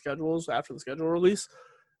glance at schedules after the schedule release.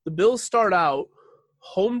 The Bills start out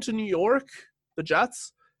home to New York, the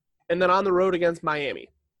Jets, and then on the road against Miami.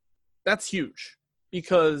 That's huge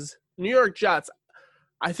because New York Jets,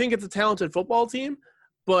 I think it's a talented football team,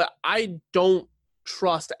 but I don't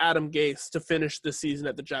trust Adam Gase to finish the season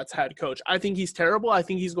at the Jets head coach. I think he's terrible. I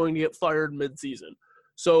think he's going to get fired mid-season.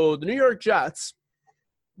 So the New York Jets,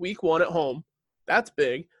 week 1 at home, that's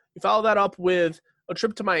big. You follow that up with a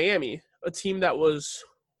trip to Miami, a team that was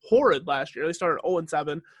horrid last year. They started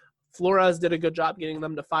 0-7. Flores did a good job getting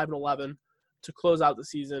them to 5-11 to close out the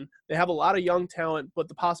season. They have a lot of young talent, but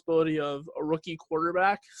the possibility of a rookie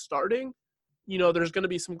quarterback starting, there's going to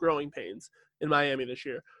be some growing pains in Miami this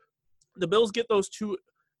year. The Bills get those 2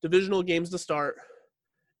 divisional games to start,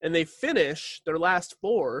 and they finish their last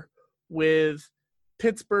 4 with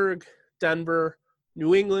Pittsburgh, Denver,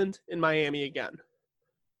 New England, and Miami again.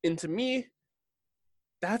 And to me,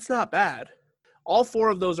 that's not bad. All 4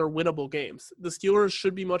 of those are winnable games. The Steelers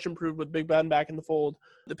should be much improved with Big Ben back in the fold.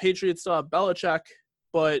 The Patriots still have Belichick,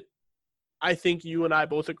 but I think you and I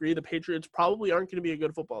both agree the Patriots probably aren't going to be a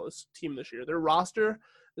good football team this year. Their roster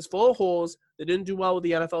is full of holes. They didn't do well with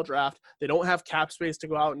the NFL draft. They don't have cap space to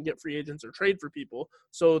go out and get free agents or trade for people.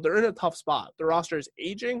 So they're in a tough spot. Their roster is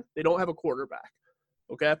aging. They don't have a quarterback.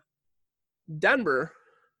 Okay? Denver's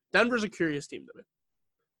a curious team to me.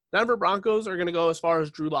 Denver Broncos are going to go as far as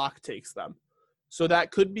Drew Lock takes them. So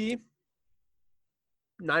that could be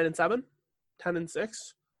 9-7,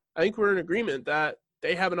 10-6. I think we're in agreement that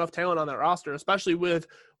they have enough talent on that roster, especially with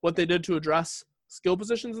what they did to address skill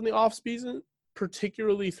positions in the offseason,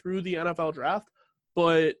 particularly through the NFL draft.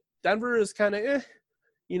 But Denver is kind of,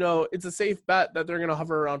 it's a safe bet that they're going to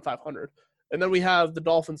hover around 500. And then we have the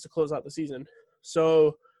Dolphins to close out the season.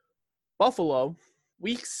 So Buffalo,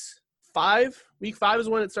 week 5 is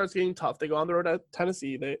when it starts getting tough. They go on the road at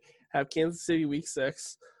Tennessee. They have Kansas City week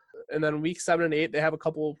 6. And then week 7 and 8, they have a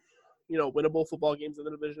couple, winnable football games in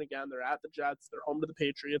the division again. They're at the Jets. They're home to the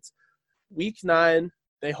Patriots. Week 9,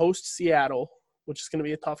 they host Seattle, which is going to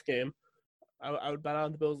be a tough game. I would bet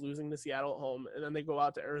on the Bills losing to Seattle at home. And then they go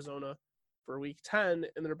out to Arizona for week 10,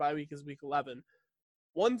 and their bye week is week 11.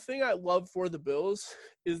 One thing I love for the Bills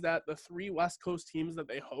is that the 3 West Coast teams that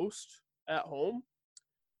they host at home,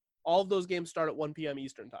 all of those games start at 1 p.m.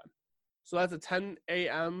 Eastern time. So that's a 10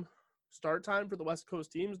 a.m. start time for the West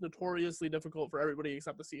Coast teams, notoriously difficult for everybody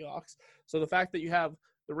except the Seahawks. So the fact that you have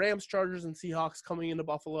the Rams, Chargers, and Seahawks coming into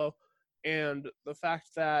Buffalo, and the fact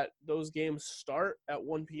that those games start at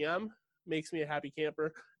 1 p.m. makes me a happy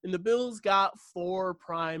camper. And the Bills got 4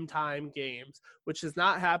 primetime games, which has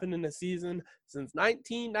not happened in a season since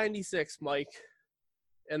 1996, Mike.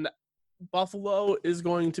 And Buffalo is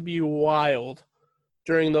going to be wild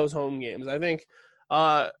during those home games. I think,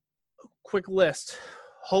 quick list,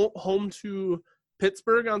 home to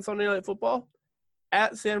Pittsburgh on Sunday Night Football,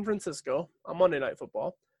 at San Francisco on Monday Night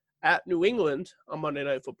Football, at New England on Monday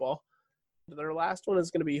Night Football, Their last one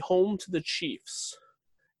is going to be home to the Chiefs.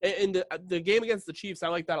 And the game against the Chiefs, I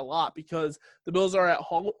like that a lot because the Bills are at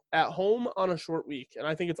home on a short week. And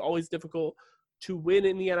I think it's always difficult to win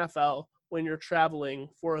in the NFL when you're traveling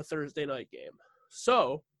for a Thursday night game.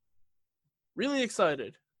 So, really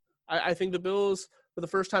excited. I think the Bills, for the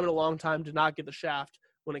first time in a long time, did not get the shaft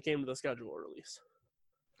when it came to the schedule release.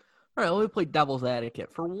 All right, let me play devil's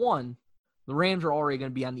advocate. For one, the Rams are already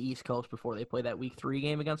going to be on the East Coast before they play that Week 3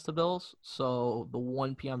 game against the Bills, so the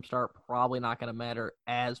 1 p.m. start probably not going to matter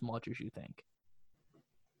as much as you think.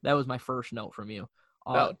 That was my first note from you.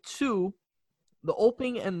 Two, the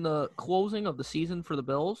opening and the closing of the season for the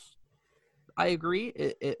Bills, I agree.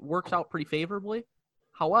 It works out pretty favorably.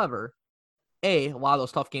 However, A, a lot of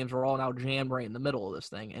those tough games are all now jammed right in the middle of this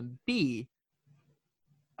thing, and B,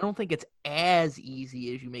 I don't think it's as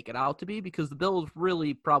easy as you make it out to be because the Bills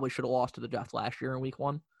really probably should have lost to the Jets last year in Week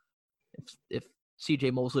 1. If C.J.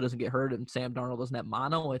 Mosley doesn't get hurt and Sam Darnold doesn't have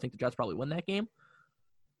mono, I think the Jets probably win that game.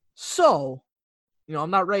 So, I'm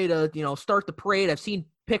not ready to, start the parade. I've seen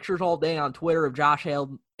pictures all day on Twitter of Josh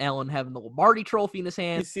Allen having the Lombardi Trophy in his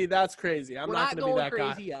hand. You see, that's crazy. I'm not going to be that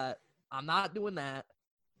guy. Crazy yet. I'm not doing that.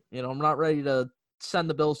 I'm not ready to send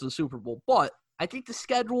the Bills to the Super Bowl. But I think the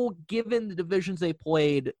schedule, given the divisions they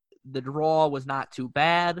played, the draw was not too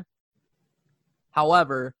bad.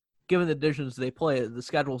 However, given the divisions they played, the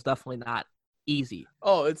schedule is definitely not easy.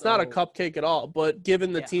 Oh, it's not a cupcake at all. But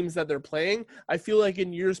given the teams that they're playing, I feel like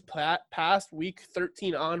in years past, Week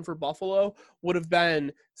 13 on for Buffalo would have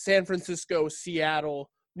been San Francisco, Seattle,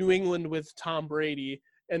 New England with Tom Brady,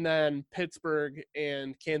 and then Pittsburgh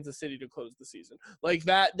and Kansas City to close the season. Like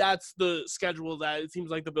that's the schedule that it seems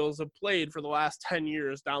like the Bills have played for the last 10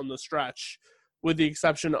 years down the stretch, with the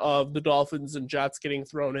exception of the Dolphins and Jets getting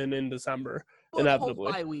thrown in December, inevitably.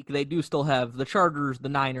 Bye week, they do still have the Chargers, the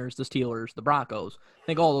Niners, the Steelers, the Broncos. I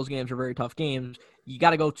think all those games are very tough games. You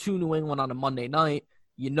got to go to New England on a Monday night.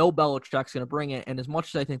 Belichick's going to bring it, and as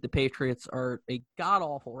much as I think the Patriots are a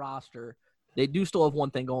god-awful roster, they do still have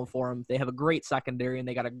one thing going for them. They have a great secondary, and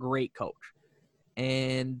they got a great coach.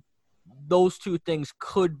 And those two things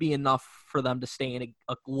could be enough for them to stay in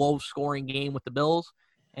a low-scoring game with the Bills.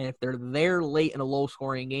 And if they're there late in a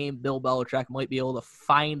low-scoring game, Bill Belichick might be able to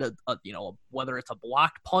find whether it's a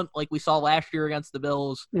blocked punt like we saw last year against the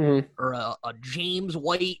Bills, or a James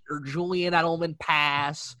White or Julian Edelman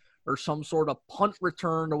pass, or some sort of punt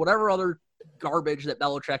return, or whatever other garbage that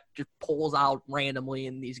Belichick just pulls out randomly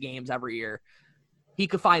in these games every year. He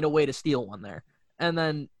could find a way to steal one there. And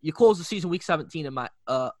then you close the season Week 17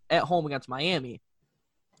 at home against Miami.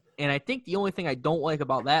 And I think the only thing I don't like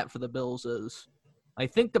about that for the Bills is I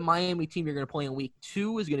think the Miami team you're going to play in Week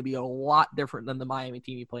 2 is going to be a lot different than the Miami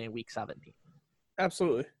team you play in Week 17.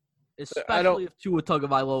 Absolutely. Especially if Tua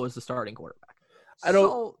Tagovailoa is the starting quarterback. I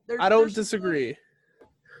don't disagree.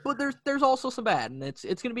 But there's also some bad, and it's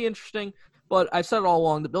going to be interesting. But I've said it all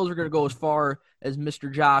along, the Bills are going to go as far as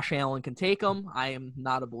Mr. Josh Allen can take them. I am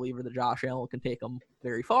not a believer that Josh Allen can take them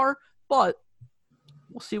very far, but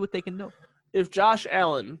we'll see what they can do. If Josh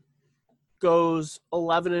Allen goes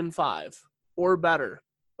 11-5 or better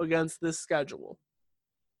against this schedule,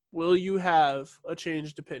 will you have a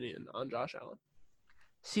changed opinion on Josh Allen?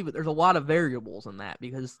 See, but there's a lot of variables in that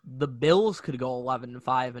because the Bills could go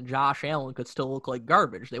 11-5 and Josh Allen could still look like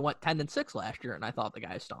garbage. They went 10-6 last year, and I thought the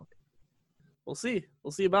guy stunk. We'll see.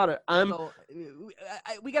 We'll see about it.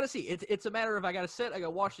 We got to see. It's a matter of I got to sit. I got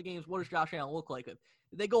to watch the games. What does Josh Allen look like? If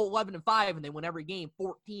they go 11-5 and they win every game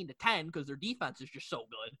 14-10 because their defense is just so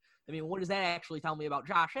good. I mean, what does that actually tell me about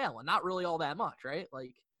Josh Allen? Not really all that much, right?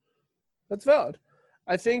 That's valid.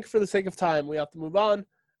 I think for the sake of time, we have to move on.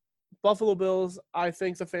 Buffalo Bills, I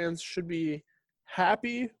think the fans should be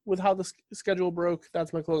happy with how the schedule broke.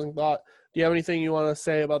 That's my closing thought. Do you have anything you want to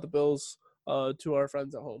say about the Bills to our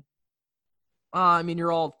friends at home? I mean,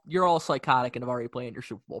 you're all psychotic and have already played your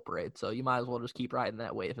Super Bowl parade, so you might as well just keep riding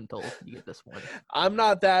that wave until you get this one. I'm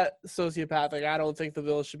not that sociopathic. I don't think the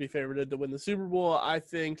Bills should be favored to win the Super Bowl. I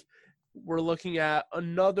think we're looking at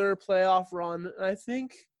another playoff run. And I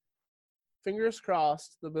think, fingers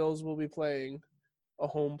crossed, the Bills will be playing a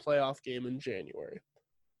home playoff game in January.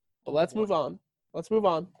 But let's move on.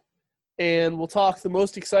 And we'll talk the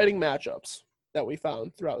most exciting matchups that we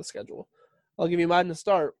found throughout the schedule. I'll give you mine to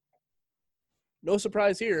start. No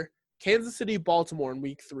surprise here. Kansas City, Baltimore in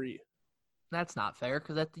Week 3. That's not fair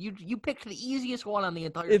because you picked the easiest one on the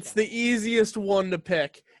entire It's schedule. the easiest one to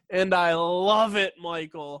pick, and I love it,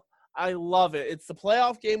 Michael. I love it. It's the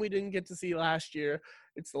playoff game we didn't get to see last year,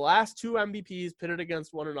 It's the last two MVPs pitted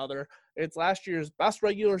against one another. It's last year's best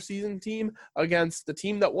regular season team against the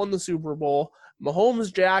team that won the Super Bowl.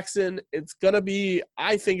 Mahomes, Jackson,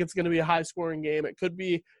 I think it's going to be a high-scoring game. It could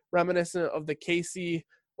be reminiscent of the KC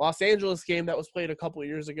Los Angeles game that was played a couple of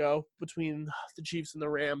years ago between the Chiefs and the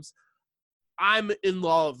Rams. I'm in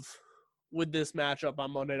love with this matchup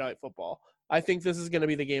on Monday Night Football. I think this is going to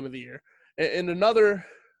be the game of the year. And another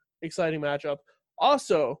exciting matchup,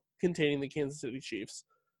 also containing the Kansas City Chiefs.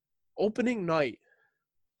 Opening night,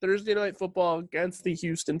 Thursday Night Football against the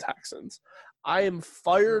Houston Texans. I am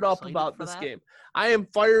fired up about this game. I am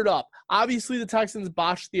fired up. Obviously, the Texans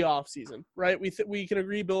botched the offseason, right? We can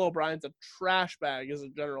agree Bill O'Brien's a trash bag as a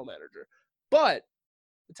general manager. But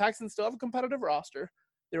the Texans still have a competitive roster.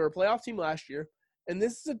 They were a playoff team last year. And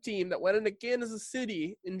this is a team that went into Kansas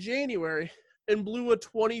City in January and blew a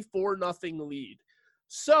 24-0 lead.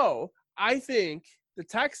 So I think the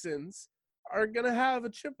Texans are going to have a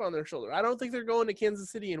chip on their shoulder. I don't think they're going to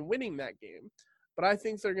Kansas City and winning that game, but I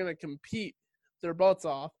think they're going to compete their butts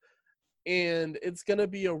off, and it's going to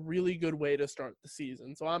be a really good way to start the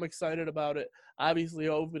season. So I'm excited about it. Obviously,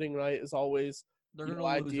 opening night is always they're going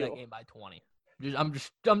to lose that game by 20. I'm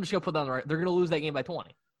just going to put that on the right. They're going to lose that game by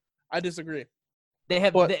 20. I disagree.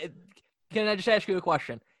 Can I just ask you a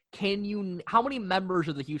question? How many members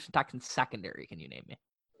of the Houston Texans secondary can you name me?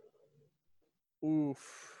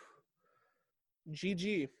 Oof.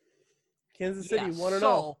 GG. Kansas City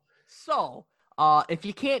 1-0. So, if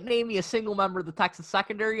you can't name me a single member of the Texans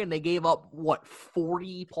secondary and they gave up,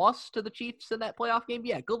 40 plus to the Chiefs in that playoff game?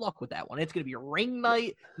 Yeah, good luck with that one. It's going to be a ring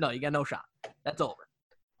night. No, you got no shot. That's over.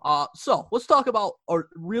 So let's talk about a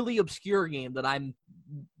really obscure game that I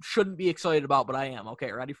shouldn't be excited about, but I am.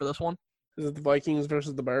 Okay, ready for this one? Is it the Vikings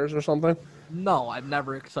versus the Bears or something? No, I'm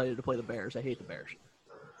never excited to play the Bears. I hate the Bears.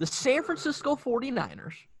 The San Francisco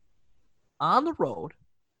 49ers on the road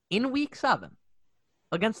in Week 7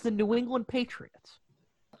 against the New England Patriots.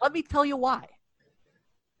 Let me tell you why.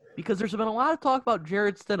 Because there's been a lot of talk about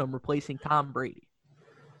Jarrett Stidham replacing Tom Brady.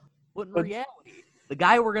 But in reality, the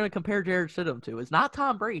guy we're going to compare Jarrett Stidham to is not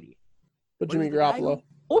Tom Brady. But Jimmy Garoppolo.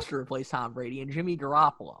 Supposed to replace Tom Brady and Jimmy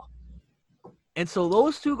Garoppolo. And so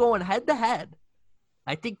those two going head-to-head,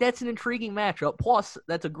 I think that's an intriguing matchup. Plus,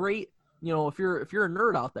 that's a great, if you're a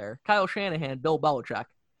nerd out there, Kyle Shanahan, Bill Belichick,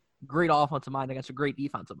 great offensive mind against a great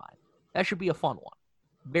defensive mind. That should be a fun one.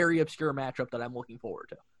 Very obscure matchup that I'm looking forward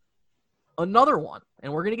to. Another one,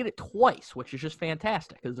 and we're going to get it twice, which is just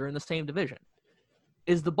fantastic because they're in the same division,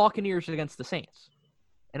 is the Buccaneers against the Saints.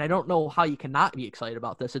 And I don't know how you cannot be excited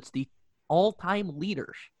about this. It's the all-time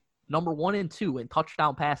leaders, number 1 and 2 in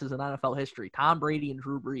touchdown passes in NFL history, Tom Brady and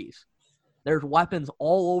Drew Brees. There's weapons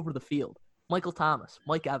all over the field. Michael Thomas,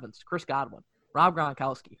 Mike Evans, Chris Godwin, Rob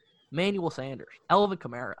Gronkowski, Emmanuel Sanders, Alvin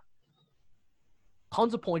Kamara.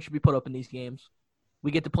 Tons of points should be put up in these games.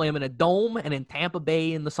 We get to play them in a dome and in Tampa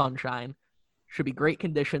Bay in the sunshine. Should be great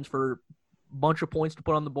conditions for a bunch of points to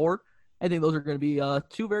put on the board. I think those are going to be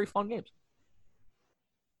two very fun games.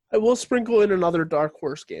 I will sprinkle in another dark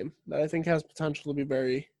horse game that I think has potential to be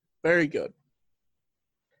very, very good.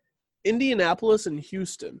 Indianapolis and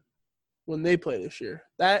Houston, when they play this year,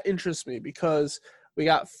 that interests me because we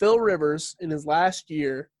got Phil Rivers in his last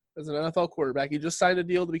year as an NFL quarterback. He just signed a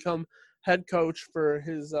deal to become head coach for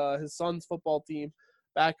his son's football team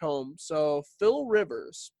back home. So Phil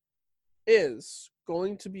Rivers is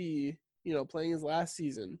going to be, playing his last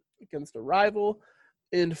season against a rival.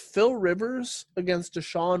 And Phil Rivers against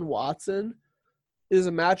Deshaun Watson is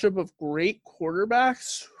a matchup of great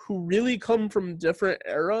quarterbacks who really come from different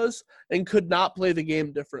eras and could not play the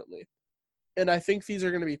game differently. And I think these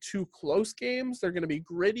are going to be two close games. They're going to be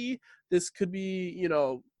gritty. This could be,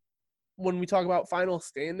 when we talk about final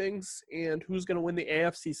standings and who's going to win the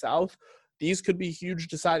AFC South, these could be huge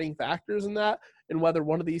deciding factors in that, and whether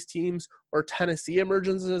one of these teams or Tennessee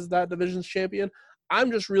emerges as that division's champion. I'm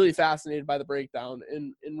just really fascinated by the breakdown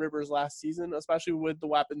in Rivers last season, especially with the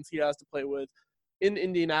weapons he has to play with in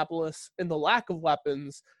Indianapolis and the lack of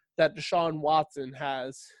weapons that Deshaun Watson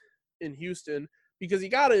has in Houston, because you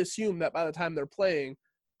got to assume that by the time they're playing,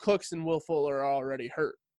 Cooks and Will Fuller are already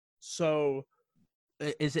hurt. So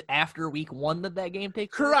is it after week 1 that game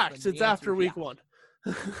takes place? Correct. It's after week 1.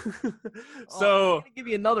 So I'm going to give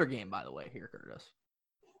you another game, by the way, here, Curtis.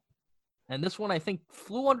 And this one, I think,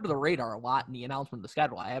 flew under the radar a lot in the announcement of the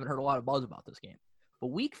schedule. I haven't heard a lot of buzz about this game. But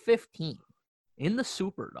Week 15, in the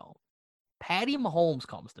Superdome, Patty Mahomes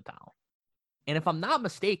comes to town. And if I'm not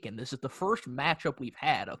mistaken, this is the first matchup we've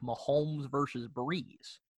had of Mahomes versus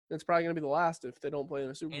Breeze. It's probably going to be the last if they don't play in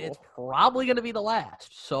a Super Bowl. And it's probably going to be the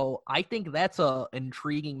last. So I think that's an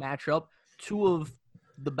intriguing matchup. Two of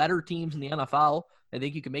the better teams in the NFL. I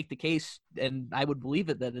think you can make the case, and I would believe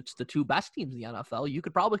it, that it's the two best teams in the NFL. You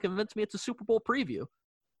could probably convince me it's a Super Bowl preview.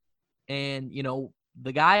 And,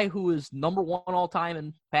 the guy who is number one all time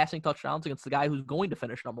in passing touchdowns against the guy who's going to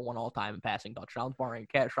finish number one all time in passing touchdowns, barring a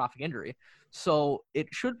catastrophic injury. So it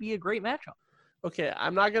should be a great matchup. Okay,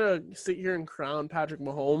 I'm not going to sit here and crown Patrick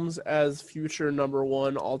Mahomes as future number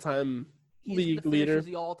one all-time league leader. He's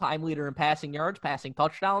the all-time leader in passing yards, passing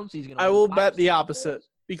touchdowns. He's going to. I will bet the opposite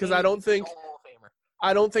because I don't think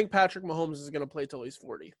Patrick Mahomes is going to play till he's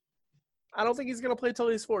 40. I don't think he's going to play till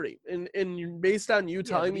he's 40. And based on you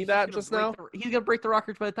telling me that just now, he's going to break the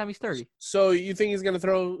records by the time he's 30. So you think he's going to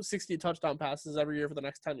throw 60 touchdown passes every year for the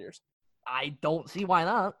next 10 years? I don't see why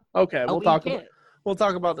not. Okay, we'll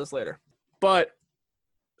talk about this later. But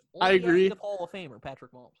I agree. The Hall of Famer,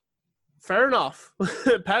 Patrick Mahomes. Fair enough.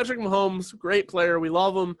 Patrick Mahomes, great player. We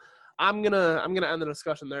love him. I'm gonna end the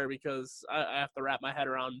discussion there because I have to wrap my head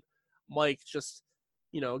around Mike just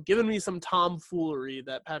giving me some tomfoolery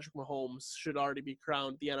that Patrick Mahomes should already be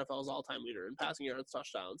crowned the NFL's all-time leader in passing yards,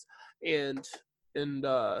 touchdowns, and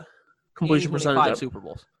completion percentage. 5 Super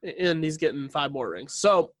Bowls. And he's getting 5 more rings.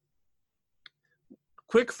 So,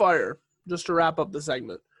 quick fire, just to wrap up the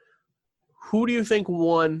segment. Who do you think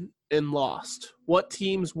won and lost? What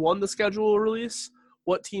teams won the schedule release?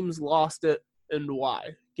 What teams lost it, and why?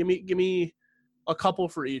 Give me a couple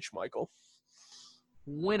for each, Michael.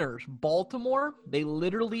 Winners. Baltimore, they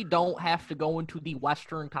literally don't have to go into the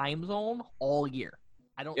Western time zone all year.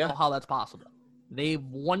 I don't know how that's possible. They've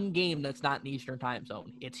one game that's not in the Eastern time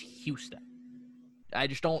zone. It's Houston. I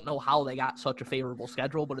just don't know how they got such a favorable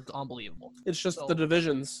schedule, but it's unbelievable. It's just the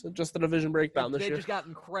divisions. Just the division breakdown this year. They just got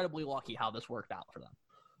incredibly lucky how this worked out for them.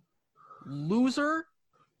 Loser,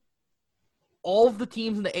 all of the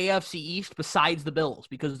teams in the AFC East besides the Bills,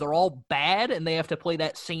 because they're all bad and they have to play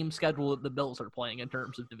that same schedule that the Bills are playing in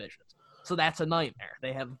terms of divisions. So that's a nightmare.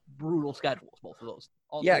 They have brutal schedules, both of those.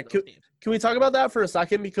 Can we talk about that for a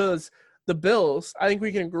second? Because the Bills, I think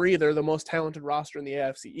we can agree they're the most talented roster in the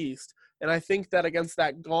AFC East. And I think that against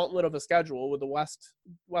that gauntlet of a schedule with the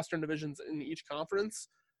Western divisions in each conference,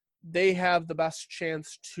 they have the best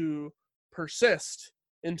chance to persist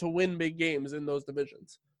and to win big games in those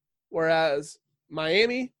divisions. Whereas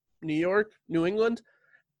Miami, New York, New England,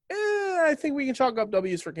 I think we can chalk up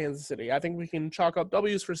W's for Kansas City. I think we can chalk up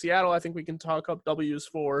W's for Seattle. I think we can chalk up W's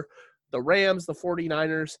for the Rams, the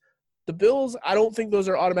 49ers. The Bills, I don't think those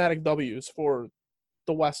are automatic W's for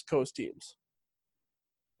the West Coast teams.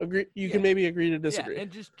 Agree? You can maybe agree to disagree. Yeah,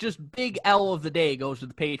 and just big L of the day goes to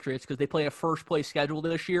the Patriots because they play a first-place schedule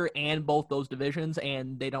this year and both those divisions,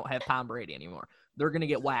 and they don't have Tom Brady anymore. They're going to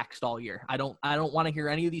get waxed all year. I don't want to hear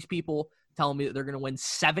any of these people telling me that they're going to win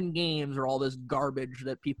 7 games or all this garbage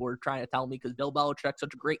that people are trying to tell me because Bill Belichick's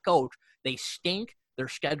such a great coach. They stink. Their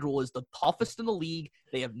schedule is the toughest in the league.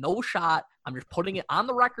 They have no shot. I'm just putting it on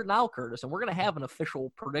the record now, Curtis, and we're going to have an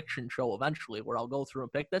official prediction show eventually where I'll go through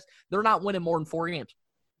and pick this. They're not winning more than 4 games.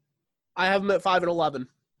 I have them at 5-11.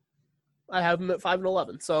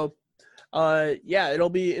 So, it'll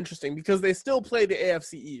be interesting because they still play the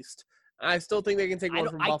AFC East. I still think they can take one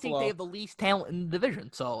from Buffalo. I think they have the least talent in the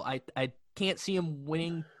division, so I can't see them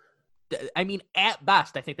winning. I mean, at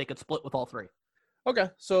best, I think they could split with all 3. Okay,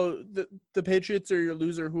 so the Patriots are your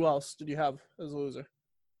loser. Who else did you have as a loser?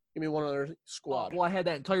 Give me one other squad. Well, I had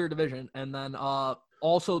that entire division, and then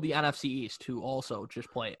also the NFC East, who also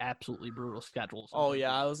just play absolutely brutal schedules. Oh,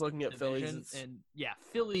 yeah, I was looking at Phillies. And,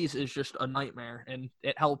 Phillies is just a nightmare, and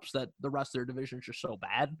it helps that the rest of their division is just so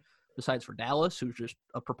bad, besides for Dallas, who's just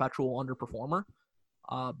a perpetual underperformer.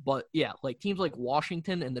 But, like teams like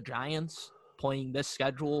Washington and the Giants playing this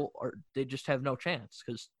schedule, they just have no chance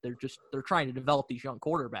because they're trying to develop these young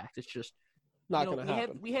quarterbacks. It's just not going to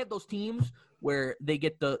happen. We had those teams where they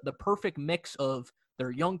get the perfect mix of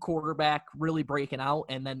their young quarterback really breaking out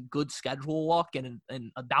and then good schedule luck and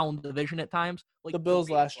a down division at times. Like the Bills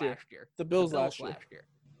last year. The Bills last year.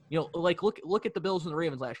 Look at the Bills and the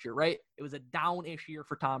Ravens last year, right? It was a down-ish year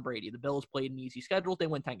for Tom Brady. The Bills played an easy schedule. They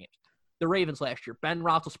win 10 games. The Ravens last year, Ben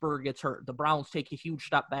Roethlisberger gets hurt. The Browns take a huge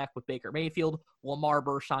step back with Baker Mayfield. Lamar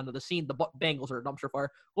bursts onto the scene. The Bengals are a dumpster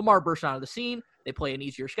fire. Lamar bursts onto the scene. They play an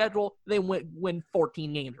easier schedule. They win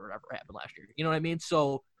 14 games or whatever happened last year. You know what I mean?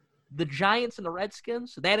 So the Giants and the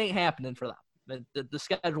Redskins, that ain't happening for them. The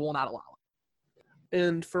schedule will not allow it.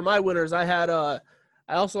 And for my winners, I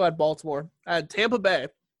also had Baltimore. I had Tampa Bay,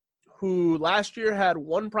 who last year had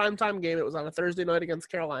 1 primetime game. It was on a Thursday night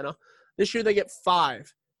against Carolina. This year they get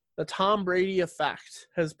 5. The Tom Brady effect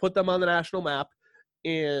has put them on the national map,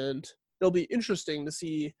 and it'll be interesting to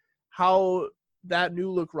see how that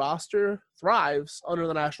new look roster thrives under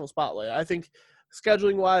the national spotlight. I think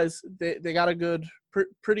scheduling-wise, they got a good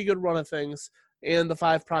pretty good run of things, and the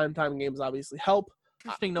 5 primetime games obviously help.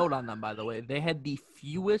 Interesting note on them, by the way. They had the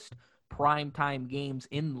fewest primetime games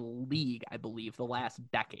in the league, I believe, the last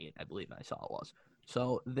decade, I believe I saw it was.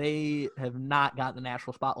 So they have not got the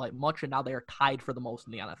national spotlight much, and now they are tied for the most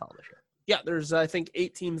in the NFL this year. Yeah, there's, I think,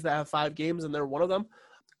 8 teams that have 5 games, and they're one of them.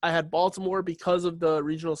 I had Baltimore because of the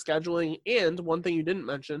regional scheduling, and one thing you didn't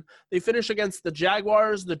mention, they finished against the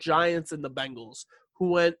Jaguars, the Giants, and the Bengals, who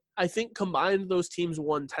went, I think, combined those teams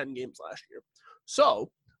won 10 games last year. So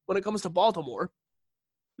when it comes to Baltimore,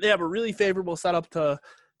 they have a really favorable setup to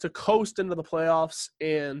coast into the playoffs,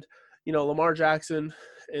 and, you know, Lamar Jackson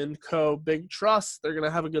and co, big trust. They're going to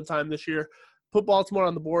have a good time this year. Put Baltimore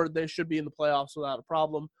on the board. They should be in the playoffs without a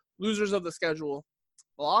problem. Losers of the schedule,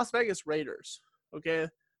 the Las Vegas Raiders, okay?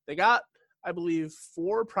 They got, I believe,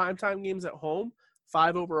 4 primetime games at home,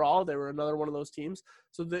 5 overall. They were another one of those teams.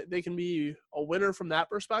 So they can be a winner from that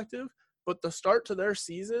perspective. But the start to their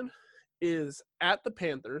season is at the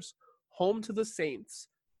Panthers, home to the Saints,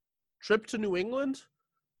 trip to New England,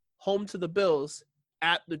 home to the Bills,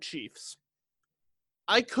 at the Chiefs.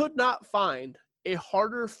 I could not find a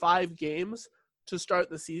harder 5 games to start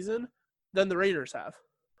the season than the Raiders have.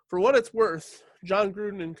 For what it's worth, John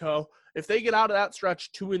Gruden and co., if they get out of that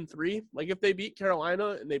stretch 2-3, like if they beat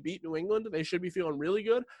Carolina and they beat New England, they should be feeling really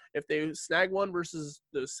good. If they snag one versus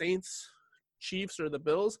the Saints, Chiefs, or the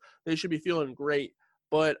Bills, they should be feeling great.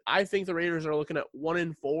 But I think the Raiders are looking at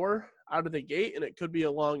 1-4 out of the gate, and it could be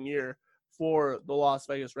a long year for the Las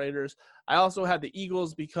Vegas Raiders. I also had the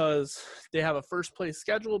Eagles because they have a first-place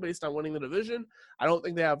schedule based on winning the division. I don't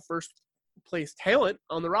think they have first-place talent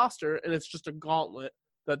on the roster, and it's just a gauntlet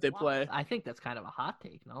that they play. I think that's kind of a hot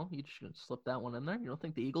take, no? You should slip that one in there. You don't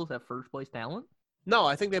think the Eagles have first-place talent? No,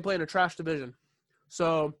 I think they play in a trash division.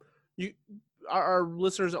 So our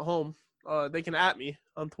listeners at home, they can at me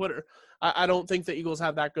on Twitter. I don't think the Eagles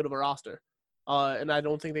have that good of a roster, and I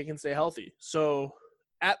don't think they can stay healthy. So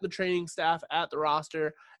at the training staff, at the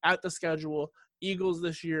roster, at the schedule, Eagles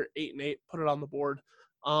this year, 8-8, put it on the board.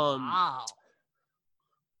 Wow.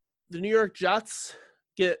 The New York Jets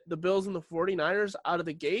get the Bills and the 49ers out of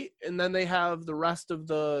the gate, and then they have the rest of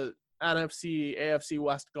the NFC, AFC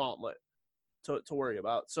West gauntlet to worry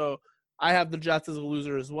about. So I have the Jets as a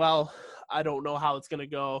loser as well. I don't know how it's going to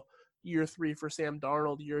go. Year 3 for Sam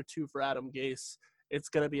Darnold, year 2 for Adam Gase. It's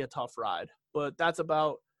going to be a tough ride. But that's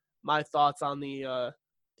about my thoughts on the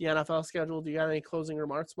NFL schedule. Do you got any closing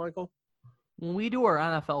remarks, Michael? When we do our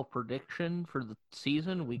NFL prediction for the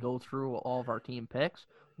season, we go through all of our team picks.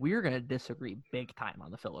 We're going to disagree big time on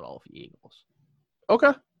the Philadelphia Eagles.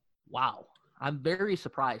 Okay. Wow. I'm very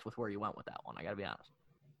surprised with where you went with that one, I got to be honest.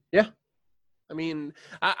 Yeah. I mean,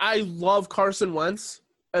 I love Carson Wentz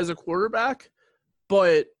as a quarterback,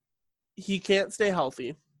 but he can't stay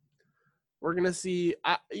healthy. We're going to see,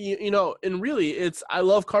 and really, I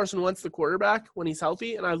love Carson Wentz, the quarterback, when he's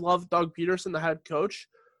healthy, and I love Doug Peterson, the head coach.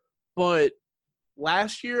 But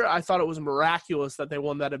last year, I thought it was miraculous that they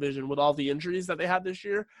won that division with all the injuries that they had this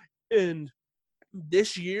year. And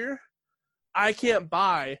this year, I can't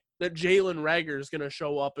buy that Jalen Reagor is going to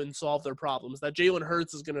show up and solve their problems, that Jalen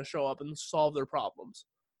Hurts is going to show up and solve their problems.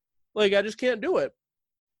 Like, I just can't do it.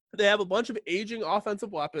 They have a bunch of aging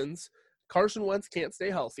offensive weapons. Carson Wentz can't stay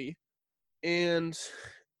healthy. And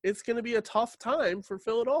it's going to be a tough time for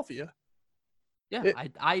Philadelphia. Yeah,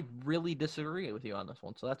 I really disagree with you on this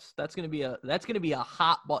one. So that's going to be a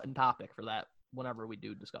hot button topic for that whenever we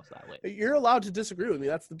do discuss that later. You're allowed to disagree with me.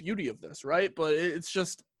 That's the beauty of this, right? But it's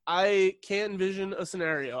just I can't envision a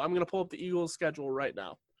scenario. I'm going to pull up the Eagles schedule right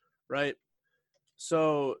now, right?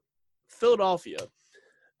 So Philadelphia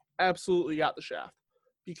absolutely got the shaft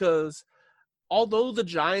because although the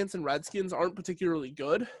Giants and Redskins aren't particularly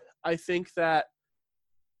good, I think that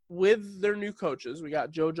with their new coaches, we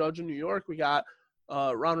got Joe Judge in New York, we got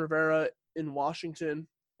Ron Rivera in Washington,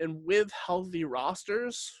 and with healthy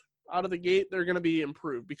rosters out of the gate, they're going to be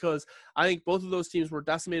improved because I think both of those teams were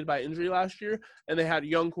decimated by injury last year, and they had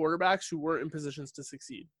young quarterbacks who weren't in positions to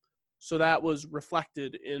succeed. So that was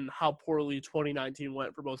reflected in how poorly 2019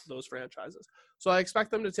 went for both of those franchises. So I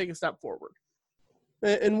expect them to take a step forward.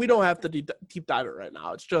 And we don't have to deep dive it right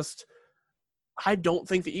now. It's just I don't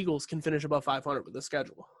think the Eagles can finish above 500 with the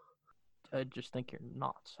schedule. I just think you're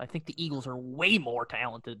nuts. I think the Eagles are way more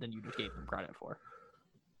talented than you just gave them credit for.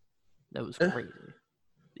 That was crazy.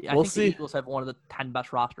 I think the Eagles have one of the 10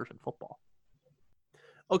 best rosters in football.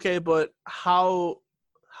 Okay, but how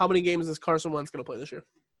many games is Carson Wentz going to play this year?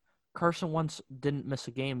 Carson Wentz didn't miss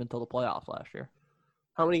a game until the playoffs last year.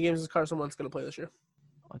 How many games is Carson Wentz going to play this year?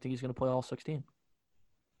 I think he's going to play all 16.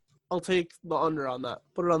 I'll take the under on that.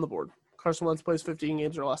 Put it on the board. Carson Wentz plays 15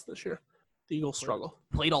 games or less this year. The Eagles struggle.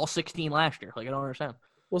 Played all 16 last year. Like, I don't understand.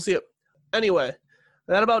 We'll see it. Anyway,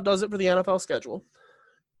 that about does it for the NFL schedule.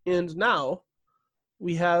 And now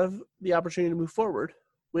we have the opportunity to move forward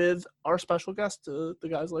with our special guest to the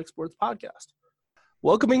Guys Like Sports podcast.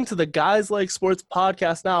 Welcoming to the Guys Like Sports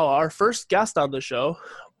podcast now, our first guest on the show.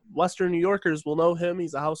 Western New Yorkers will know him.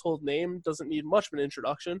 He's a household name, doesn't need much of an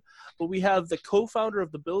introduction. But we have the co-founder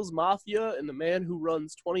of the Bills Mafia and the man who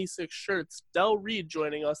runs 26 Shirts, Reid,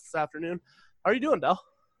 joining us this afternoon. How are you doing, Del?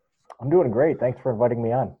 I'm doing great. Thanks for inviting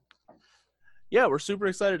me on. Yeah, we're super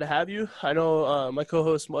excited to have you. I know my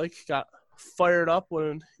co-host Mike got fired up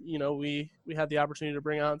when we had the opportunity to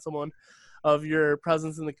bring on someone of your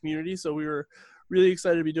presence in the community. So we were really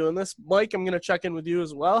excited to be doing this. Mike, I'm going to check in with you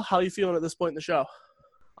as well. How are you feeling at this point in the show?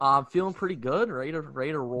 I'm feeling pretty good, ready to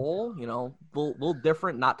roll. A little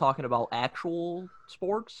different, not talking about actual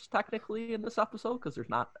sports technically in this episode because there's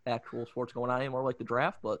not actual sports going on anymore like the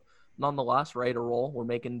draft, but nonetheless, ready to roll. We're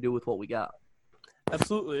making do with what we got.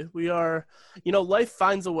 Absolutely. We are, life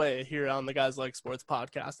finds a way here on the Guys Like Sports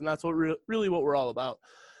podcast, and that's what really what we're all about.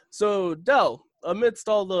 So, Del, amidst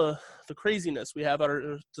all the craziness we have at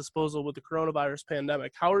our disposal with the coronavirus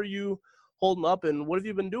pandemic, how are you holding up, and what have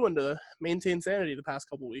you been doing to maintain sanity the past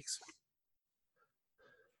couple weeks?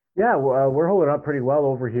 Yeah, we're holding up pretty well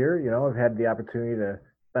over here. I've had the opportunity to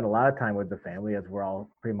spend a lot of time with the family as we're all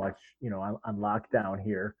pretty much, on lockdown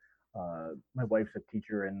here. My wife's a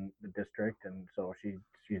teacher in the district, and so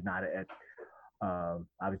she's not at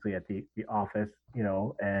obviously at the office,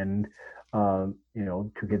 and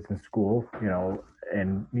two kids in school,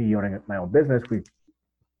 and me owning my own business, we've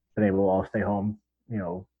been able to all stay home,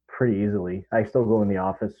 pretty easily. I still go in the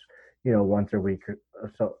office, once a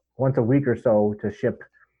week or so to ship,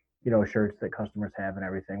 shirts that customers have and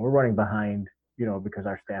everything. We're running behind, because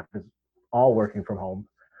our staff is all working from home.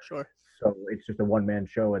 Sure. So it's just a one-man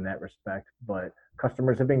show in that respect. But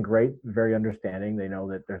customers have been great, very understanding. They know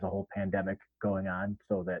that there's a whole pandemic going on,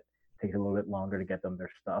 so that it takes a little bit longer to get them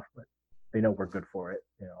their stuff, but they know we're good for it,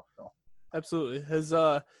 so. Absolutely.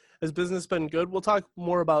 Has business been good? We'll talk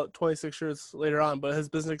more about 26 Shirts later on, but has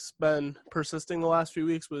business been persisting the last few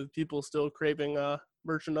weeks with people still craving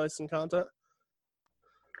merchandise and content?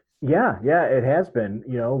 Yeah, it has been.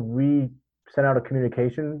 We sent out a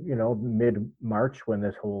communication, mid-March when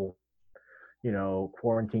this whole,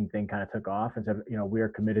 quarantine thing kind of took off, and said, we are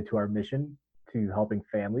committed to our mission to helping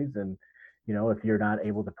families. And, if you're not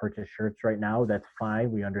able to purchase shirts right now, that's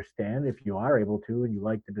fine. We understand. If you are able to and you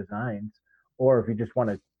like the designs, or if you just want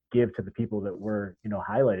to give to the people that we're,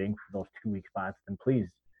 highlighting for those 2-week spots, then please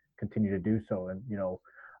continue to do so. And,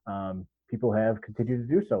 people have continued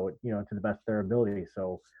to do so, to the best of their ability.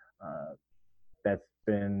 So that's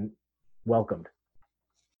been welcomed.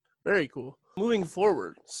 Very cool. Moving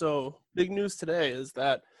forward, so big news today is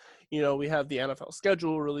that, we have the NFL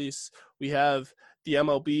schedule release. We have the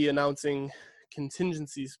MLB announcing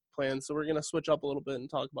contingencies plans. So we're going to switch up a little bit and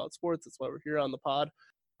talk about sports. That's why we're here on the pod.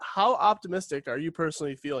 How optimistic are you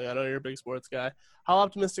personally feeling? I know you're a big sports guy. How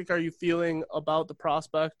optimistic are you feeling about the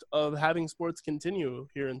prospect of having sports continue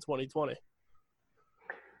here in 2020?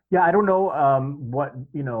 Yeah, I don't know what,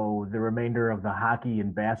 the remainder of the hockey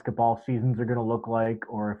and basketball seasons are going to look like,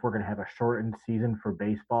 or if we're going to have a shortened season for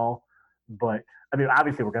baseball. But,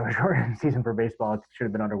 obviously we're going to have a shortened season for baseball. It should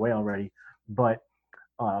have been underway already. But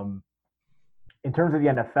in terms of the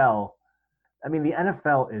NFL, the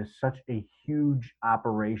NFL is such a huge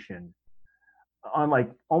operation,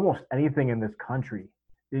 unlike almost anything in this country.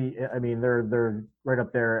 They're right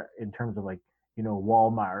up there in terms of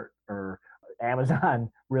Walmart or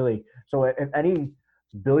Amazon, really. So if any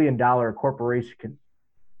billion-dollar corporation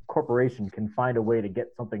can find a way to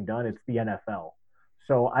get something done, it's the NFL.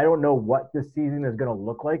 So I don't know what this season is going to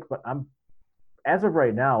look like, but as of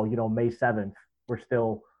right now, May 7th, we're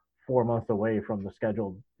still 4 months away from the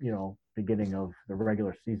scheduled, beginning of the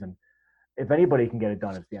regular season. If anybody can get it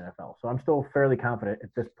done, it's the NFL. So I'm still fairly confident at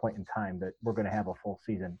this point in time that we're going to have a full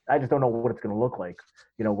season. I just don't know what it's going to look like.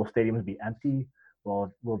 Will stadiums be empty?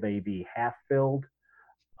 Will they be half filled?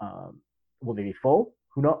 Will they be full?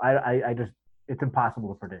 Who knows? It's impossible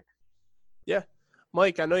to predict. Yeah.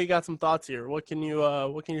 Mike, I know you got some thoughts here. What can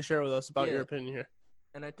you share with us about your opinion here?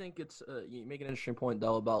 And I think it's you make an interesting point,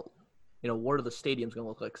 Del, about what are the stadiums going to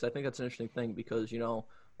look like? Because I think that's an interesting thing because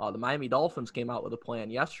the Miami Dolphins came out with a plan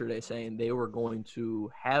yesterday saying they were going to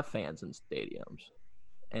have fans in stadiums,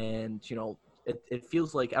 and it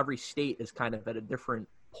feels like every state is kind of at a different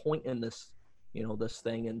point in this this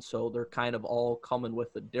thing, and so they're kind of all coming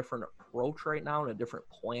with a different approach right now and a different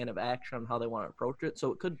plan of action on how they want to approach it.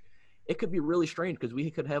 So it could be really strange because we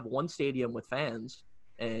could have one stadium with fans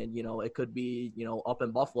And, it could be, up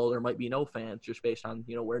in Buffalo, there might be no fans just based on,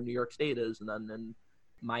 where New York State is. And then in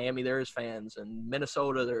Miami, there is fans. And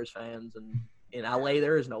Minnesota, there is fans. And in LA,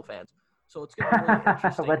 there is no fans. So it's going to be really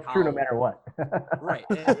interesting. That's true no matter what. Right.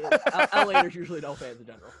 LA, there's usually no fans in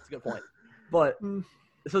general. It's a good point. But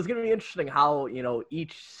so it's going to be interesting how,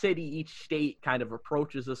 each city, each state kind of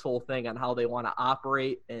approaches this whole thing on how they want to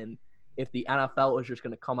operate. And if the NFL is just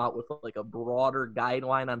going to come out with like a broader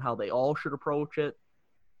guideline on how they all should approach it.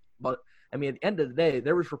 But, I mean, at the end of the day,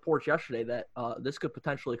 there was reports yesterday that this could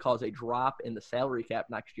potentially cause a drop in the salary cap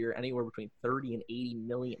next year, anywhere between $30 and $80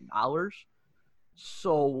 million.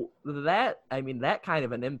 So that kind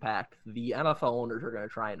of an impact, the NFL owners are going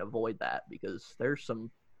to try and avoid that because there's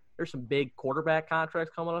some big quarterback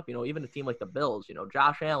contracts coming up. Even a team like the Bills,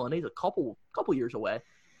 Josh Allen, he's a couple years away,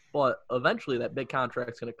 but eventually that big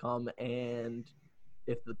contract's going to come. And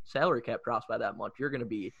if the salary cap drops by that much,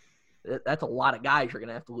 that's a lot of guys you're going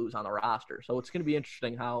to have to lose on the roster. So it's going to be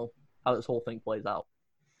interesting how this whole thing plays out.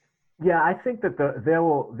 Yeah, I think that the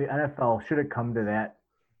NFL, should it come to that,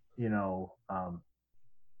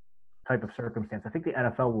 type of circumstance, I think the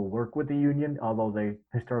NFL will work with the union, although they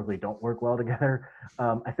historically don't work well together.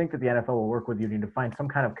 I think that the NFL will work with the union to find some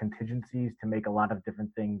kind of contingencies to make a lot of different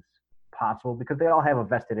things possible because they all have a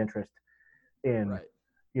vested interest in,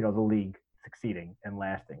 the league succeeding and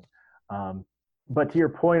lasting. But to your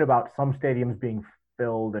point about some stadiums being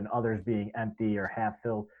filled and others being empty or half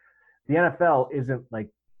filled, the NFL isn't like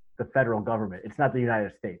the federal government. It's not the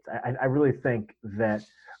United States. I really think that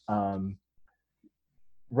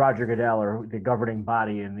Roger Goodell or the governing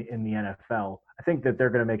body in the NFL, I think that they're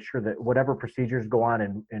going to make sure that whatever procedures go on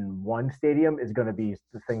in one stadium is going to be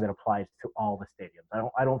the thing that applies to all the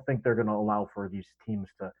stadiums. I don't think they're going to allow for these teams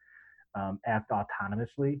to act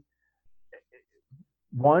autonomously.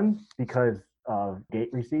 One, because of gate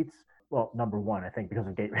receipts. Well, number one, I think because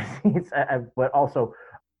of gate receipts, but also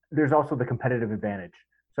there's also the competitive advantage.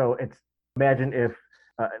 So imagine if,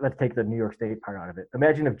 let's take the New York State part out of it.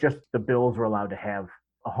 Imagine if just the Bills were allowed to have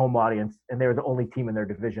a home audience and they were the only team in their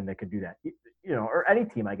division that could do that, or any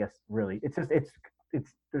team, I guess, really. It's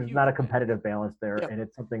there's not a competitive balance there. Yep. And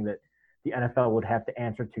it's something that the NFL would have to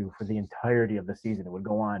answer to for the entirety of the season. It would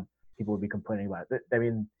go on. People would be complaining about it. I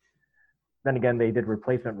mean, then again, they did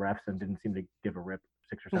replacement refs and didn't seem to give a rip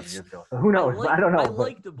 6 or 7 years ago. So who knows? I don't know. I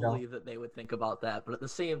like to believe that they would think about that, but at the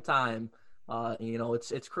same time,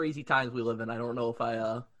 it's crazy times we live in. I don't know if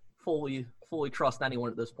I fully trust anyone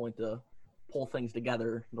at this point to pull things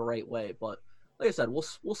together the right way. But like I said,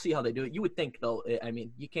 we'll see how they do it. You would think, though,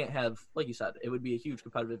 you can't have, like you said, it would be a huge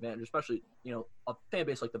competitive advantage, especially, a fan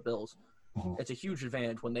base like the Bills. Mm-hmm. It's a huge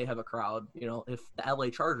advantage when they have a crowd. If the LA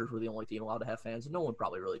Chargers were the only team allowed to have fans, no one would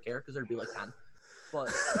probably really care because there'd be like 10.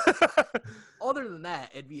 But other than that,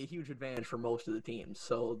 it'd be a huge advantage for most of the teams.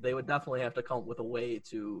 So they would definitely have to come up with a way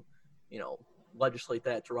to, legislate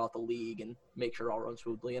that throughout the league and make sure it all runs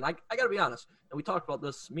smoothly. And I got to be honest, and we talked about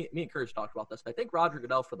this, me and Curtis talked about this, I think Roger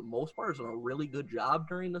Goodell, for the most part, has done a really good job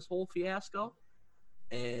during this whole fiasco.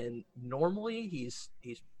 And normally he's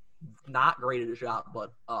not great at his job,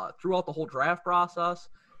 but throughout the whole draft process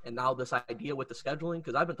and now this idea with the scheduling,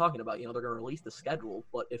 because I've been talking about, they're going to release the schedule,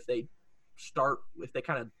 but if they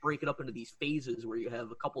kind of break it up into these phases where you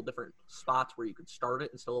have a couple different spots where you could start it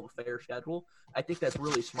and still have a fair schedule, I think that's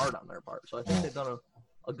really smart on their part. So I think they've done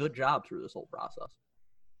a good job through this whole process.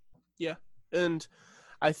 Yeah. And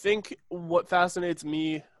I think what fascinates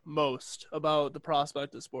me most about the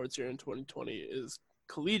prospect of sports here in 2020 is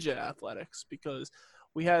collegiate athletics, because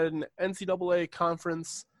we had an NCAA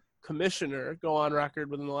conference commissioner go on record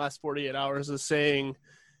within the last 48 hours as saying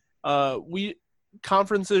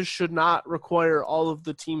conferences should not require all of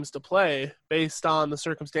the teams to play based on the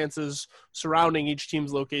circumstances surrounding each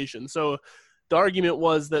team's location. So the argument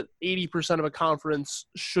was that 80% of a conference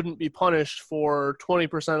shouldn't be punished for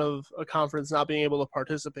 20% of a conference not being able to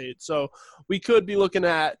participate. So we could be looking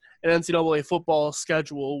at an NCAA football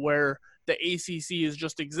schedule where the ACC is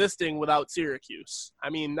just existing without Syracuse. I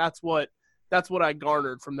mean, that's what I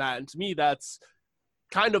garnered from that. And to me, that's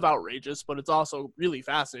kind of outrageous, but it's also really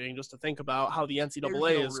fascinating just to think about how the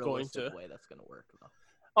NCAA is going to. Way that's going to work, though.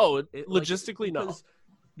 Oh, logistically, no.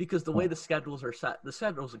 Because the way the schedules are set, the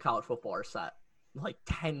schedules of college football are set like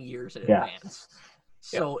 10 years in advance.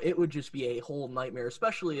 So it would just be a whole nightmare,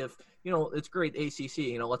 especially if, it's great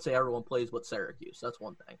ACC, let's say everyone plays with Syracuse. That's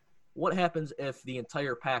one thing. What happens if the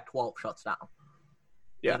entire Pac-12 shuts down?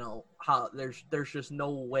 Yeah. How there's just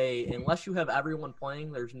no way, unless you have everyone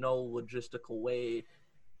playing, there's no logistical way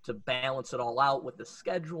to balance it all out with the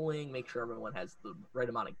scheduling, make sure everyone has the right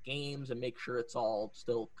amount of games, and make sure it's all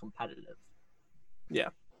still competitive. Yeah.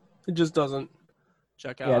 It just doesn't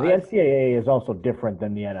check out. Yeah, the NCAA is also different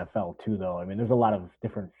than the NFL too, though. I mean, there's a lot of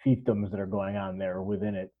different fiefdoms that are going on there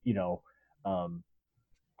within it,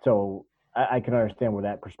 So I can understand where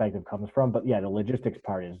that perspective comes from, but yeah, the logistics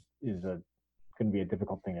part is going to be a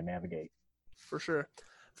difficult thing to navigate. For sure.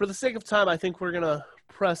 For the sake of time, I think we're going to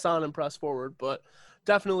press on and press forward, but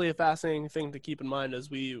definitely a fascinating thing to keep in mind as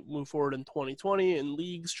we move forward in 2020 and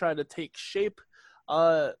leagues try to take shape.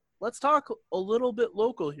 Let's talk a little bit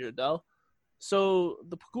local here, Del. So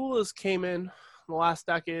the Pagulas came in the last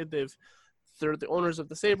decade. They're the owners of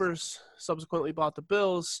the Sabres, subsequently bought the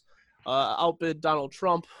Bills, outbid Donald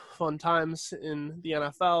Trump. Fun times in the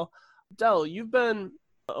NFL. Del, you've been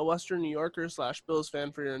a Western New Yorker / Bills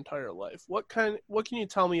fan for your entire life. What can you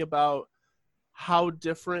tell me about how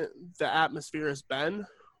different the atmosphere has been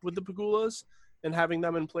with the Pagulas and having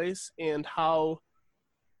them in place, and how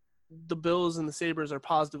the Bills and the Sabres are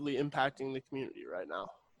positively impacting the community right now?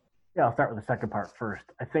 Yeah, I'll start with the second part first.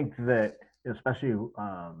 I think that, especially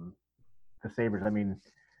the Sabres, I mean,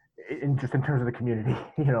 just in terms of the community,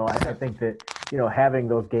 I think that, having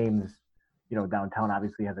those games, downtown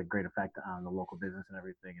obviously has a great effect on the local business and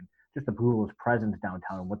everything. And just the Pagulas' presence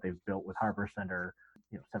downtown and what they've built with Harbor Center,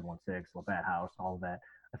 716, Labatt House, all of that.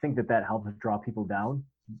 I think that helps draw people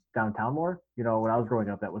downtown more. When I was growing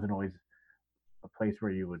up, that wasn't always a place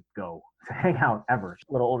where you would go to hang out ever.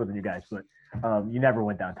 A little older than you guys, but you never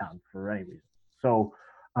went downtown for any reason. So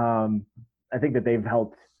I think that they've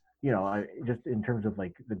helped, just in terms of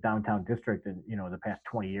like the downtown district and, the past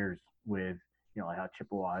 20 years with, like how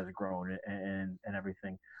Chippewa has grown and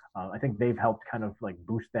everything. I think they've helped kind of like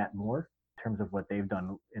boost that more in terms of what they've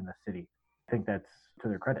done in the city. I think that's to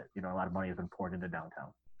their credit. A lot of money has been poured into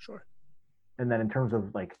downtown. Sure. And then in terms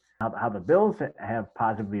of like how the Bills have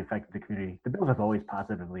positively affected the community, the Bills have always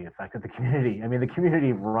positively affected the community. I mean, the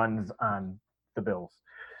community runs on the Bills.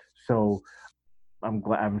 So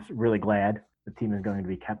I'm really glad the team is going to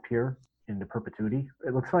be kept here into perpetuity,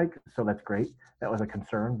 it looks like. So that's great. That was a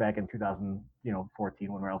concern back in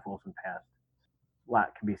 2014 when Ralph Wilson passed. A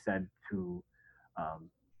lot can be said to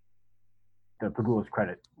the Pagulas'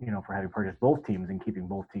 credit, for having purchased both teams and keeping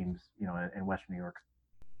both teams, in Western New York.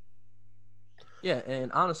 Yeah,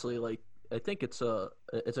 and honestly, like, I think it's a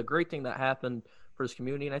great thing that happened for this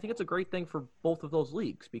community, and I think it's a great thing for both of those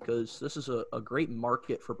leagues because this is a great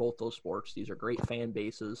market for both those sports. These are great fan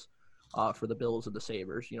bases for the Bills and the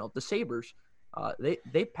Sabres. The Sabres,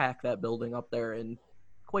 they pack that building up there, and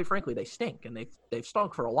quite frankly, they stink, and they've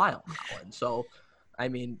stunk for a while now. And so, I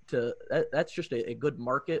mean, that's just a good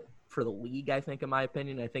market for the league, I think, in my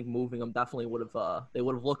opinion. I think moving them definitely would have they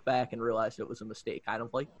would have looked back and realized it was a mistake. Kind of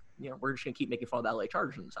like, we're just gonna keep making fun of the LA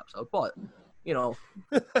Chargers in this episode, but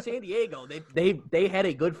San Diego, they had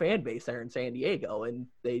a good fan base there in San Diego, and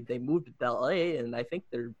they moved to LA, and I think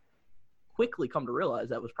they're quickly come to realize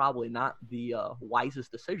that was probably not the wisest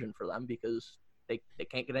decision for them because they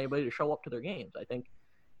can't get anybody to show up to their games. I think,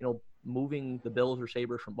 moving the Bills or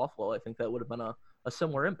Sabres from Buffalo, I think that would have been a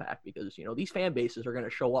similar impact because, these fan bases are going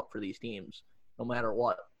to show up for these teams no matter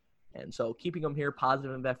what. And so keeping them here,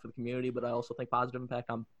 positive impact for the community, but I also think positive impact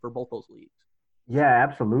for both those leagues. Yeah,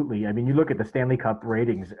 absolutely. I mean, you look at the Stanley Cup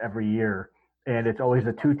ratings every year, and it's always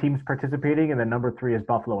the two teams participating, and then number 3 is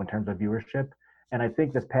Buffalo in terms of viewership. And I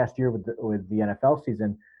think this past year with the NFL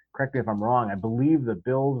season, correct me if I'm wrong, I believe the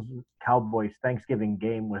Bills-Cowboys Thanksgiving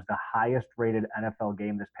game was the highest rated NFL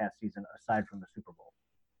game this past season aside from the Super Bowl.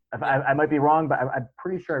 I might be wrong, but I'm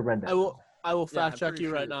pretty sure I read that. I will fact check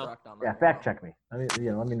you right now. Yeah, fact check me. I mean,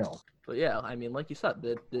 let me know. But yeah, I mean, like you said,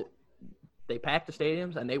 they pack the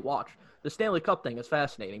stadiums and they watch. The Stanley Cup thing is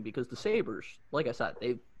fascinating because the Sabres, like I said,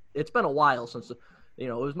 it's been a while since it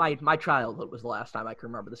was my childhood was the last time I can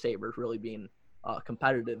remember the Sabres really being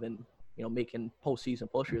competitive and making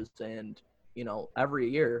postseason pushes. And every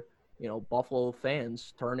year, Buffalo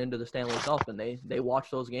fans turn into the Stanley Cup and they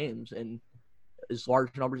watch those games and as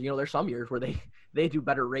large numbers. There's some years where they do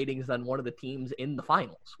better ratings than one of the teams in the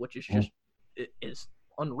finals, which is just it is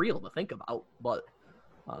unreal to think about. But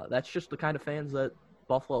that's just the kind of fans that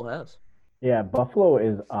Buffalo has. Yeah, Buffalo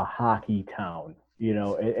is a hockey town.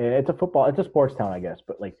 It's a sports town, I guess.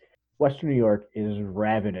 But like Western New York is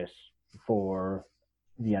ravenous for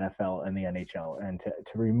the NFL and the NHL, and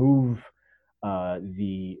to remove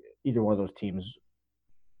either one of those teams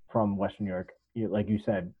from Western New York, like you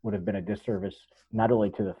said, would have been a disservice not only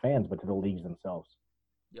to the fans but to the leagues themselves.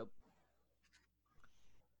 Yep.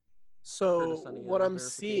 So what I'm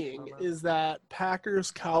seeing is that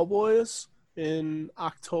Packers-Cowboys in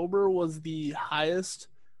October was the highest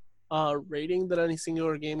rating that any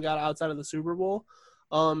singular game got outside of the Super Bowl.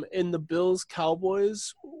 In the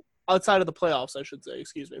Bills-Cowboys, outside of the playoffs, I should say,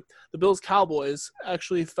 excuse me, the Bills-Cowboys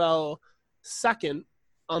actually fell second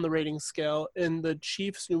on the rating scale, and the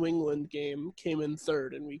Chiefs-New England game came in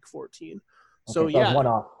third in Week 14. So, okay, that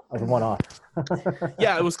was one off.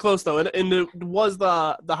 Yeah, it was close, though, and it was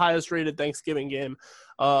the highest-rated Thanksgiving game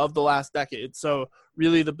of the last decade. So,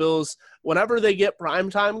 really, the Bills, whenever they get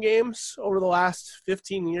primetime games over the last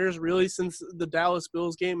 15 years, really since the Dallas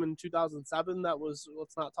Bills game in 2007, that was –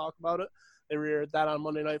 let's not talk about it. They reared that on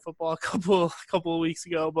Monday Night Football a couple of weeks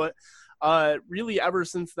ago. But really ever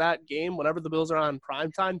since that game, whenever the Bills are on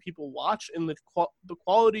primetime, people watch, and the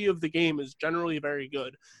quality of the game is generally very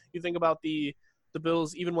good. You think about the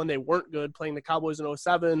Bills, even when they weren't good, playing the Cowboys in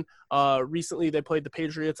 2007. Recently, they played the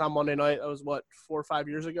Patriots on Monday night. That was, 4 or 5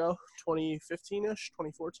 years ago, 2015-ish,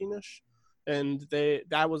 2014-ish. And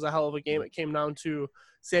that was a hell of a game. It came down to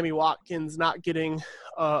Sammy Watkins not getting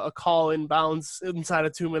a call inbounds inside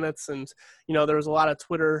of 2 minutes. And, there was a lot of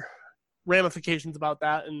Twitter ramifications about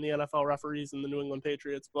that in the NFL referees and the New England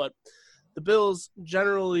Patriots. But the Bills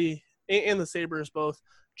generally, and the Sabres both,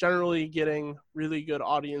 generally getting really good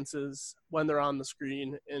audiences when they're on the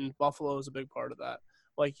screen, and Buffalo is a big part of that.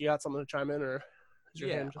 Like, you got something to chime in, or is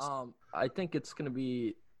your hand just... I think it's going to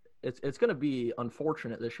be it's going to be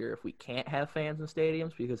unfortunate this year if we can't have fans in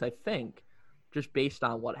stadiums, because I think just based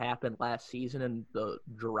on what happened last season and the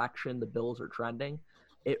direction the Bills are trending,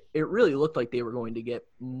 it really looked like they were going to get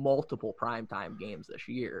multiple primetime games this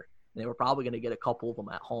year. They were probably going to get a couple of them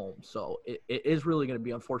at home. So it is really going to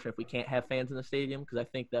be unfortunate if we can't have fans in the stadium, because I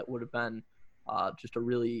think that would have been just a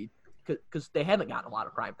really – because they haven't gotten a lot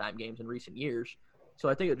of primetime games in recent years. So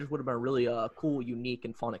I think it just would have been a really cool, unique,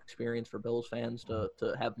 and fun experience for Bills fans to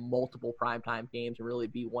have multiple primetime games and really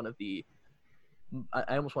be one of the –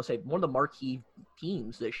 I almost want to say one of the marquee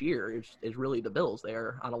teams this year is really the Bills. They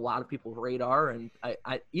are on a lot of people's radar. And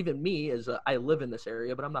I even me, I live in this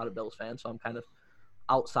area, but I'm not a Bills fan, so I'm kind of –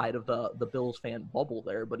 outside of the Bills fan bubble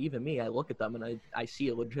there. But even me, I look at them and I see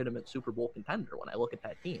a legitimate Super Bowl contender when I look at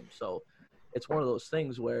that team. So it's one of those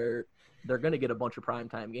things where they're going to get a bunch of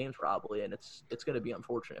primetime games probably, and it's going to be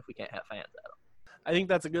unfortunate if we can't have fans at them. I think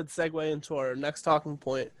that's a good segue into our next talking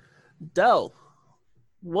point. Dell,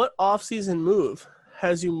 what offseason move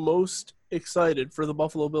has you most excited for the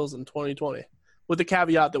Buffalo Bills in 2020? With the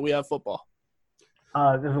caveat that we have football.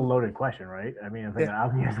 This is a loaded question, right? I mean, I think an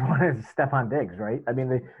obvious one is Stephon Diggs, right? I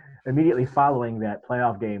mean, immediately following that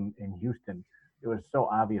playoff game in Houston, it was so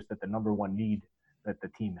obvious that the number one need that the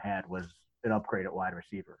team had was an upgrade at wide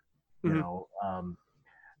receiver. Mm-hmm. You know,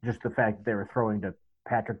 just the fact that they were throwing to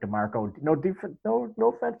Patrick DeMarco. No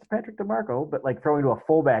offense to Patrick DeMarco, but like throwing to a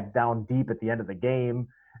fullback down deep at the end of the game,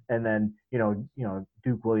 and then you know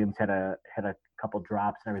Duke Williams had a couple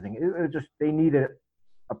drops and everything. It was just they needed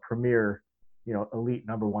a premier, elite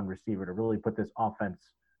number one receiver to really put this offense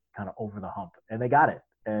kind of over the hump, and they got it.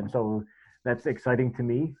 And so that's exciting to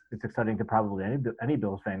me. It's exciting to probably any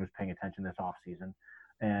Bills fan who's paying attention this offseason.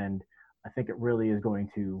 And I think it really is going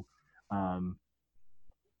to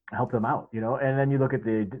help them out, And then you look at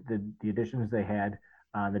the additions they had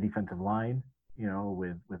on the defensive line,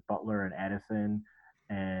 with Butler and Addison,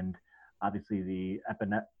 and obviously the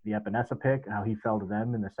Epinesa pick, how he fell to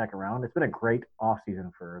them in the second round. It's been a great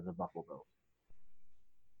offseason for the Buffalo Bills.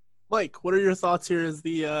 Mike, what are your thoughts here as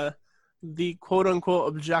the quote unquote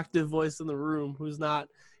objective voice in the room who's not,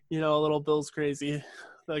 a little Bills crazy,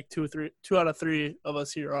 like two out of three of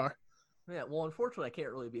us here are? Yeah, well, unfortunately, I can't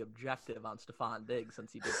really be objective on Stephon Diggs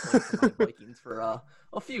since he did play for the Vikings for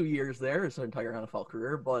a few years there, his entire NFL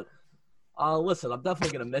career. But listen, I'm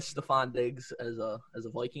definitely going to miss Stephon Diggs as a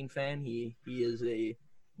Viking fan. He is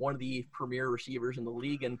one of the premier receivers in the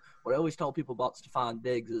league, and what I always tell people about Stephon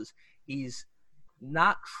Diggs is he's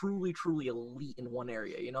not truly elite in one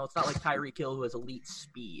area. It's not like Tyreek Hill who has elite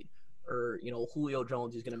speed, or Julio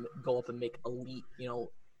Jones is going to go up and make elite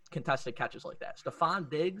contested catches like that. Stephon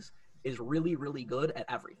Diggs is really good at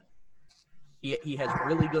everything. He has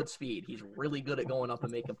really good speed. He's really good at going up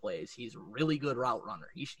and making plays. He's a really good route runner.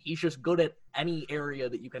 He's just good at any area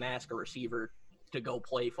that you can ask a receiver to go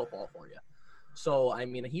play football for you. So, I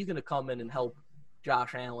mean, he's going to come in and help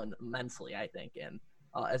Josh Allen immensely, I think. And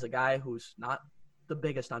as a guy who's not the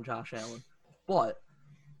biggest on Josh Allen, but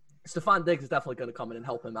Stephon Diggs is definitely going to come in and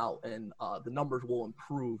help him out. And the numbers will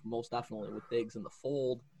improve most definitely with Diggs in the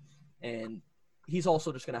fold. And he's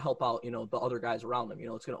also just going to help out, the other guys around him.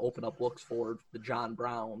 It's going to open up looks for the John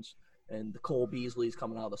Browns and the Cole Beasleys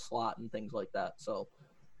coming out of the slot and things like that. So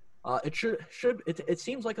it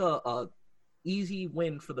seems like a easy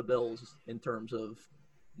win for the Bills in terms of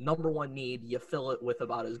number one need. You fill it with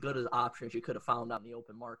about as good as options you could have found on the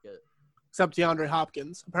open market. except DeAndre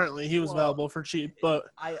Hopkins. Apparently, he was available for cheap, but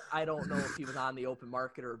I don't know if he was on the open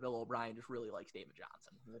market or Bill O'Brien just really likes David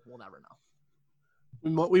Johnson. We'll never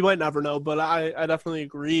know. We might never know, but I definitely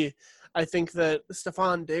agree. I think that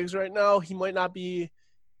Stephon Diggs right now, he might not be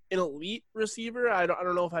an elite receiver. I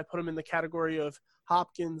don't know if I put him in the category of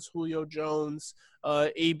Hopkins, Julio Jones,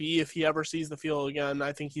 AB if he ever sees the field again.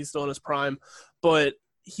 I think he's still in his prime, but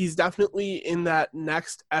he's definitely in that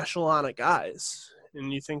next echelon of guys.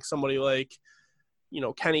 And you think somebody like,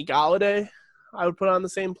 Kenny Galladay, I would put on the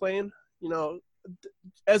same plane.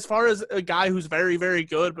 As far as a guy who's very, very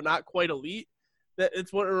good but not quite elite,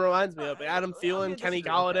 it's what it reminds me of. Adam Thielen, Kenny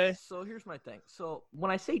Galladay. So here's my thing. So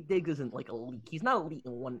when I say Diggs isn't like elite, he's not elite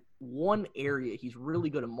in one area. He's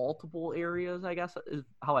really good in multiple areas, I guess is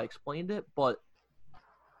how I explained it. But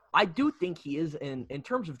I do think he is in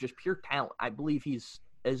terms of just pure talent. I believe he's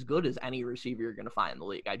as good as any receiver you're going to find in the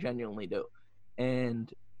league. I genuinely do.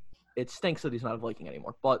 And it stinks that he's not a Viking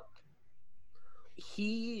anymore. But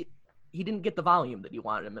he didn't get the volume that he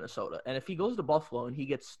wanted in Minnesota. And if he goes to Buffalo and he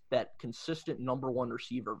gets that consistent number one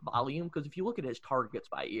receiver volume, because if you look at his targets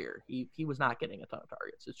by year, he was not getting a ton of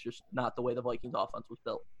targets. It's just not the way the Vikings offense was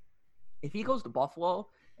built. If he goes to Buffalo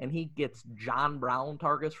and he gets John Brown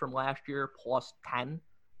targets from last year plus 10,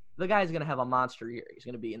 the guy's going to have a monster year. He's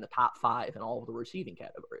going to be in the top 5 in all of the receiving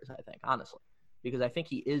categories, I think, honestly, because I think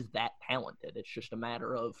he is that talented. It's just a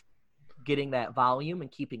matter of getting that volume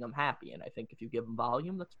and keeping him happy. And I think if you give him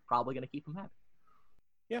volume, that's probably going to keep him happy.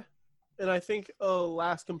 Yeah. And I think a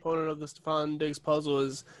last component of the Stephon Diggs puzzle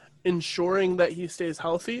is ensuring that he stays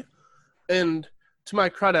healthy. And to my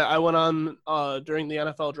credit, I went on during the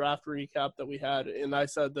NFL draft recap that we had, and I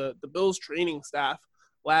said the Bills training staff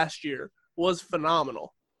last year was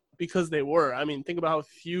phenomenal because they were. I mean, think about how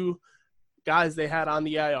few guys they had on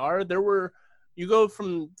the IR. You go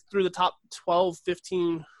through the top 12,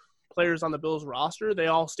 15 players on the Bills roster, they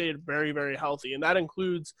all stayed very, very healthy. And that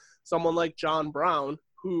includes someone like John Brown,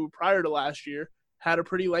 who prior to last year had a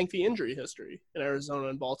pretty lengthy injury history in Arizona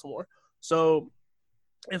and Baltimore. So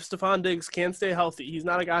if Stephon Diggs can stay healthy, he's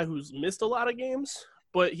not a guy who's missed a lot of games,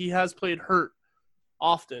 but he has played hurt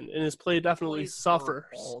often, and his play definitely suffers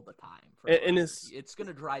all the time. It's going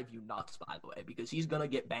to drive you nuts, by the way, because he's going to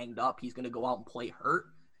get banged up. He's going to go out and play hurt,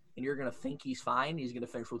 and you're going to think he's fine. He's going to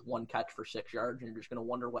finish with 1 catch for 6 yards, and you're just going to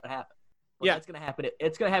wonder what happened. But yeah, it's going to happen.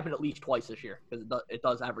 It's going to happen at least twice this year because it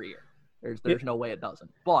does every year. There's no way it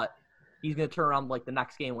doesn't. But he's going to turn around like the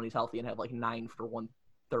next game when he's healthy and have like 9 for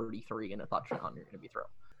 133 and a touchdown. You're going to be thrilled.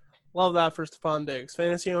 Love that for Stephon Diggs.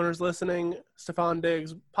 Fantasy owners listening, Stephon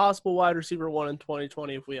Diggs, possible wide receiver 1 in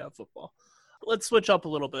 2020 if we have football. Let's switch up a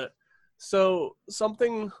little bit. So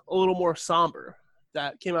something a little more somber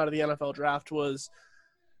that came out of the NFL draft was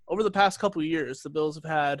over the past couple of years, the Bills have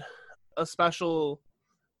had a special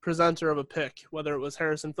presenter of a pick, whether it was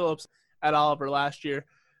Harrison Phillips at Oliver last year.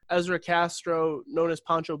 Ezra Castro, known as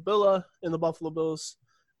Pancho Billa in the Buffalo Bills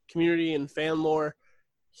community and fan lore,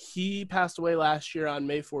 he passed away last year on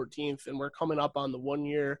May 14th, and we're coming up on the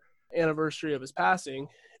 1-year anniversary of his passing.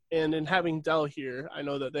 And in having Dell here, I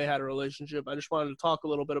know that they had a relationship. I just wanted to talk a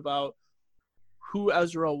little bit about who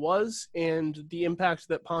Ezra was and the impact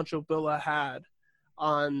that Pancho Billa had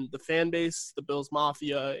on the fan base, the Bills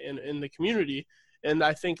Mafia, and in the community. And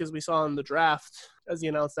I think as we saw in the draft, as he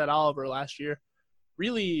announced at Oliver last year,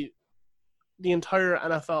 really the entire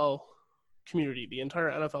NFL community, the entire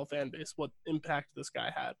NFL fan base, what impact this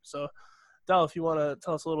guy had. So, Del, if you want to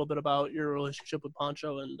tell us a little bit about your relationship with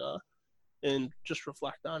Pancho and just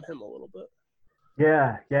reflect on him a little bit.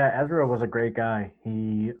 Yeah, Ezra was a great guy.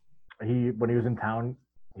 He when he was in town,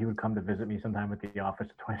 he would come to visit me sometime at the office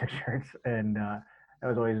at 26 shirts, and that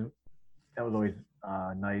was always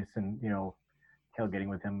nice. And tailgating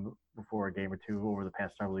with him before a game or two over the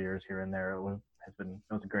past several years here and there, it was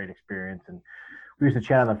a great experience. And we used to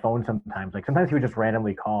chat on the phone sometimes. Like sometimes he would just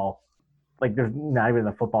randomly call, like there's not even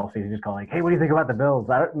the football season, just call like, "Hey, what do you think about the Bills?"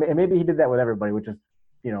 And maybe he did that with everybody, which is,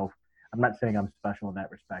 I'm not saying I'm special in that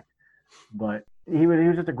respect, but he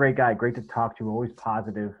was just a great guy, great to talk to, always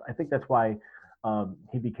positive. I think that's why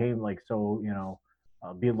he became like so,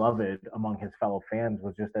 beloved among his fellow fans,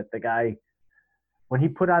 was just that the guy, when he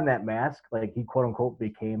put on that mask, like he quote unquote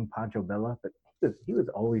became Pancho Billa, but he was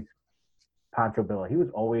always Pancho Billa. He was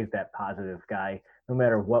always that positive guy, no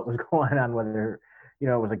matter what was going on, whether, it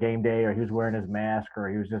was a game day or he was wearing his mask or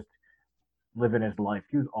he was just living his life.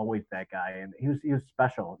 He was always that guy, and he was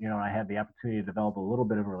special. I had the opportunity to develop a little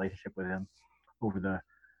bit of a relationship with him over the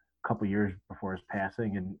couple years before his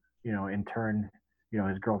passing, and in turn,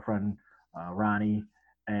 his girlfriend Ronnie,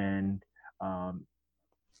 and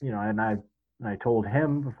and I And I told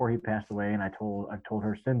him before he passed away, and I've told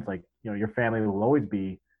her since, like, your family will always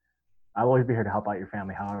be. I'll always be here to help out your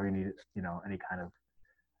family, however you need it. Any kind of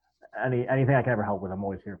anything I can ever help with, I'm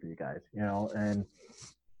always here for you guys. And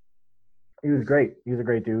he was great. He was a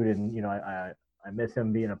great dude, and I miss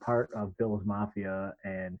him being a part of Bills Mafia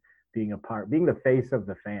and being the face of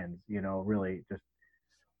the fans. Really just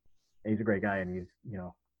he's a great guy, and he's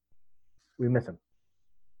we miss him.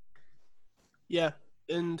 Yeah,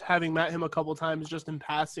 and having met him a couple times just in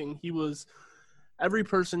passing, he was every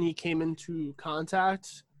person he came into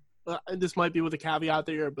contact. This might be with a caveat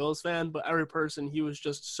that you're a Bills fan, but every person, he was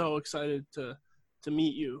just so excited to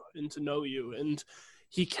meet you and to know you, and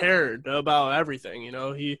he cared about everything.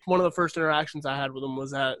 One of the first interactions I had with him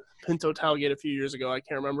was at Pinto Tailgate a few years ago. I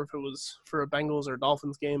can't remember if it was for a Bengals or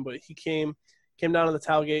Dolphins game, but he came down to the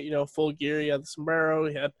tailgate, full gear. He had the sombrero,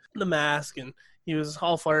 he had the mask, and he was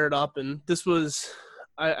all fired up. And this was,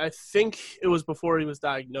 I think it was before he was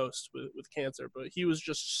diagnosed with cancer, but he was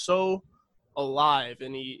just so alive,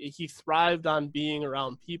 and he thrived on being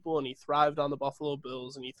around people, and he thrived on the Buffalo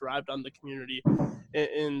Bills, and he thrived on the community.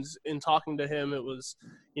 And in talking to him, it was,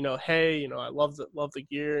 hey, I love the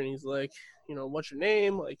gear, and he's like, what's your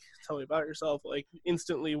name? Like, tell me about yourself. Like,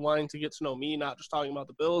 instantly wanting to get to know me, not just talking about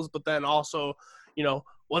the Bills, but then also,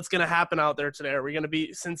 what's gonna happen out there today? Are we gonna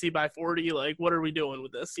beat Cincy by 40? Like, what are we doing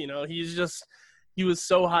with this? He was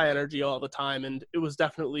so high energy all the time, and it was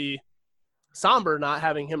definitely somber not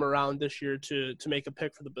having him around this year to make a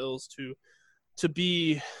pick for the Bills to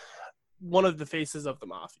be one of the faces of the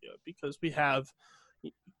Mafia, because we have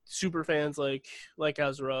super fans like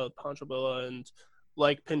Ezra, Pancho Billa, and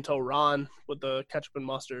like Pinto Ron with the ketchup and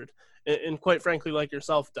mustard, and quite frankly, like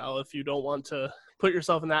yourself, Del, if you don't want to put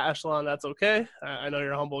yourself in that echelon, that's okay. I know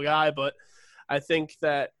you're a humble guy, but I think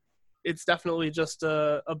that it's definitely just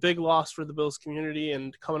a big loss for the Bills community,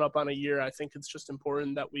 and coming up on a year, I think it's just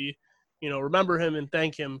important that we remember him and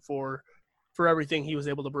thank him for everything he was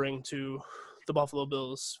able to bring to the Buffalo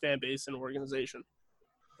Bills fan base and organization.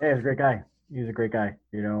 Yeah, he's a great guy. He's a great guy,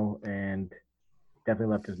 and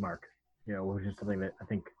definitely left his mark, which is something that I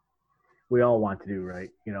think we all want to do, right?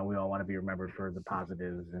 We all want to be remembered for the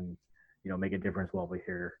positives and, make a difference while we're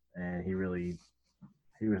here. And he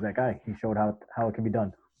was that guy. He showed how it can be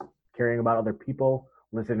done. Caring about other people,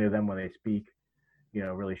 listening to them when they speak,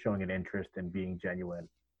 really showing an interest and being genuine.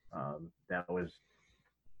 That was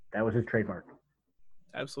his trademark.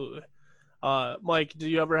 Absolutely. Mike, do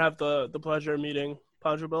you ever have the pleasure of meeting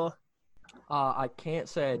Pancho Billa? I can't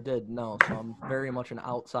say I did, no. So I'm very much an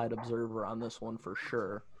outside observer on this one for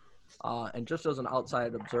sure. And just as an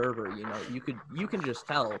outside observer, you can just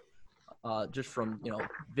tell, just from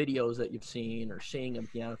videos that you've seen or seeing him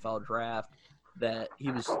at the NFL draft, that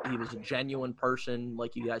he was a genuine person.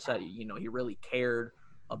 Like you guys said, he really cared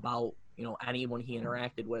about anyone he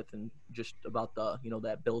interacted with, and just about the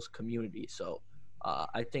that Bills community. So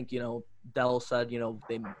I think Dell said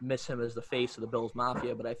they miss him as the face of the Bills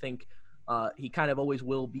Mafia, but I think he kind of always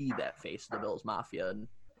will be that face of the Bills Mafia in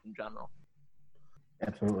general.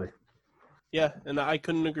 Absolutely. Yeah, and I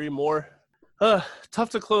couldn't agree more. Tough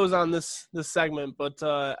to close on this segment, but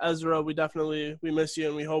Ezra, we miss you,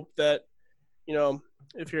 and we hope that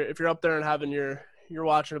if you're up there and having you're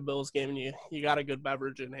watching a Bills game and you got a good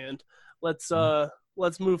beverage in hand, let's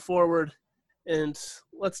move forward and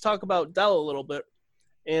let's talk about Dell a little bit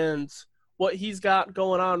and what he's got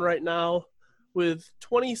going on right now with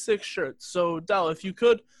 26 shirts. So Dell, if you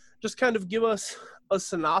could just kind of give us a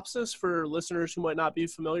synopsis for listeners who might not be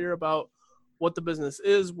familiar about what the business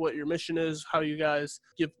is, what your mission is, how you guys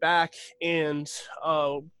give back, and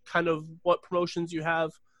kind of what promotions you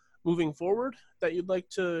have moving forward that you'd like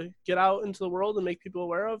to get out into the world and make people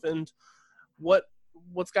aware of, and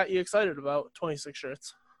what's got you excited about 26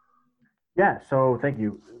 shirts? Yeah, so thank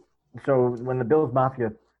you. So when the Bills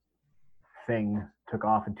Mafia thing took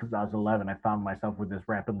off in 2011, I found myself with this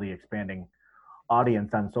rapidly expanding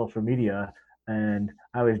audience on social media. And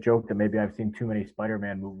I always joke that maybe I've seen too many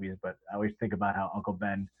Spider-Man movies, but I always think about how Uncle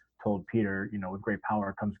Ben told Peter, with great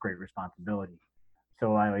power comes great responsibility.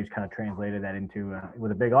 So I always kind of translated that into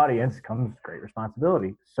with a big audience comes great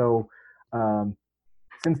responsibility. So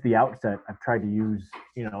since the outset, I've tried to use,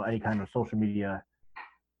 any kind of social media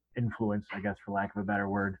influence, I guess, for lack of a better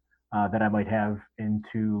word, that I might have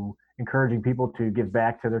into encouraging people to give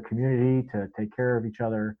back to their community, to take care of each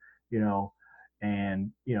other,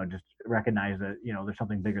 and just recognize that there's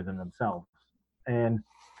something bigger than themselves. And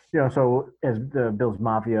so as the Bills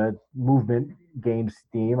Mafia movement gained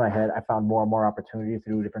steam, I found more and more opportunities to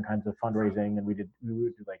do different kinds of fundraising, and we would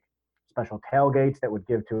do like special tailgates that would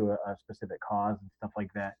give to a specific cause and stuff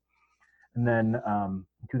like that. And then in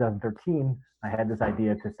 2013, I had this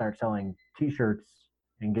idea to start selling T-shirts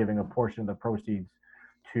and giving a portion of the proceeds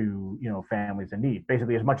to, families in need.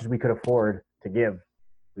 Basically, as much as we could afford to give,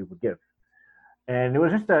 we would give. And it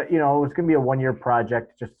was just it was going to be a 1-year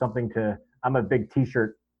project, just something I'm a big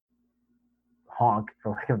T-shirt honk,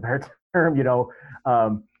 for lack of a better term,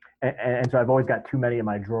 and so I've always got too many in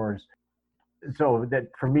my drawers. So that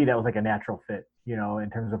for me, that was like a natural fit, in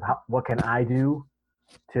terms of what can I do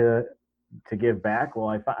to give back. Well,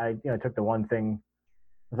 I took the one thing.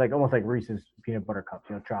 It's like almost like Reese's peanut butter cups,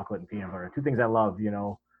 chocolate and peanut butter. Two things I love,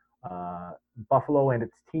 Buffalo and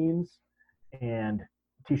its teams and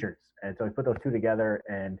T-shirts. And so I put those two together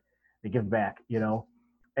and they give back,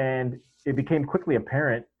 and it became quickly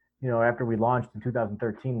apparent, after we launched in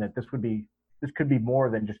 2013 that this could be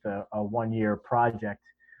more than just a 1-year project.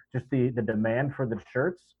 Just the demand for the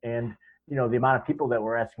shirts and, the amount of people that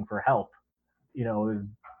were asking for help,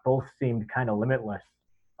 both seemed kind of limitless.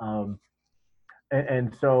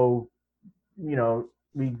 And so,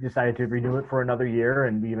 we decided to renew it for another year,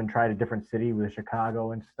 and we even tried a different city with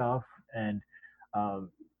Chicago and stuff. And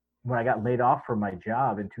when I got laid off from my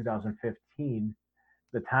job in 2015,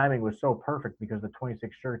 the timing was so perfect because the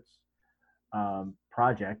 26 shirts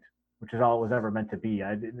project, which is all it was ever meant to be.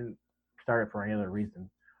 I didn't start it for any other reason.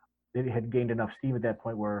 It had gained enough steam at that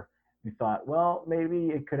point where we thought, well, maybe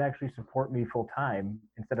it could actually support me full time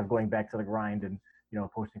instead of going back to the grind and,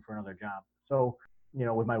 posting for another job. So,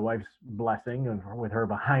 with my wife's blessing and with her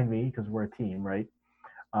behind me, because we're a team, right?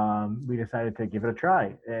 We decided to give it a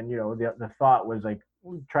try. And, the thought was like,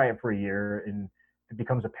 we'll try it for a year, and it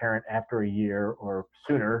becomes apparent after a year or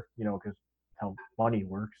sooner, because how money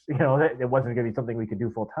works, it wasn't going to be something we could do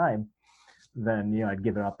full time. Then, I'd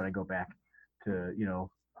give it up and I'd go back to,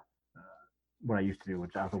 what I used to do,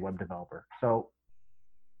 which I was a web developer. So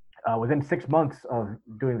within 6 months of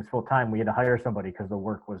doing this full time, we had to hire somebody because the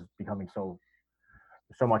work was becoming so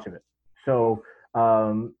much of it. So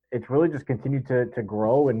it's really just continued to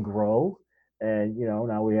grow and grow. And,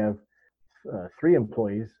 now we have 3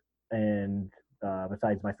 employees, and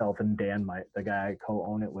besides myself and Dan, the guy I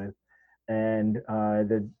co-own it with. And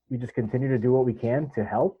we just continue to do what we can to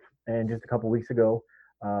help. And just a couple of weeks ago,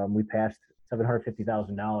 we passed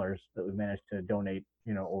 $750,000 that we managed to donate,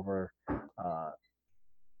 over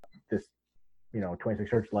this, 26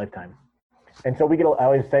 shirts lifetime. And so I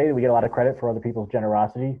always say we get a lot of credit for other people's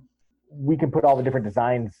generosity. We can put all the different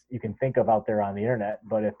designs you can think of out there on the internet,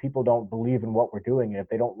 but if people don't believe in what we're doing, and if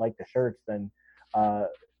they don't like the shirts, then it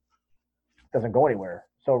doesn't go anywhere.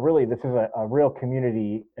 So really, this is a real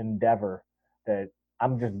community endeavor that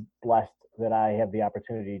I'm just blessed that I have the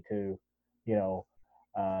opportunity to,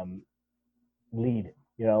 lead,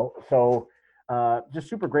 so just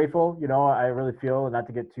super grateful. I really feel, not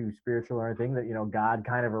to get too spiritual or anything, that, God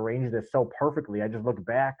kind of arranged this so perfectly. I just look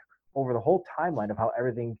back over the whole timeline of how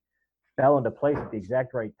everything fell into place at the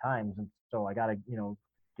exact right times. And so I got to,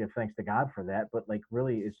 give thanks to God for that. But like,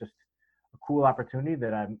 really, it's just a cool opportunity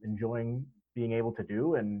that I'm enjoying being able to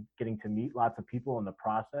do, and getting to meet lots of people in the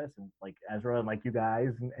process, and like Ezra and like you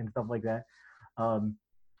guys and stuff like that.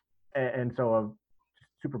 And so I'm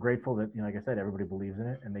super grateful that, like I said, everybody believes in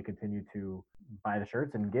it and they continue to buy the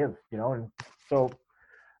shirts and give, and so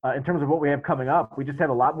in terms of what we have coming up, we just have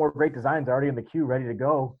a lot more great designs already in the queue, ready to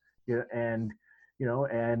go. And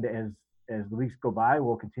as the weeks go by,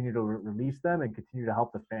 we'll continue to release them and continue to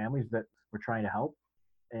help the families that we're trying to help.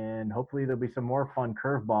 And hopefully there'll be some more fun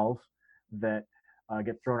curveballs that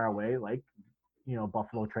get thrown our way, like,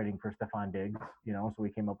 Buffalo trading for Stephon Diggs, so we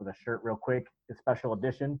came up with a shirt real quick, a special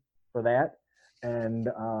edition for that. And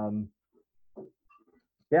so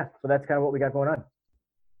that's kind of what we got going on.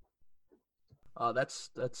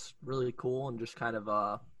 That's really cool, and just kind of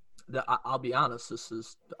I'll be honest, this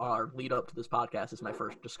is our lead up to this podcast. This is my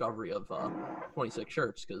first discovery of 26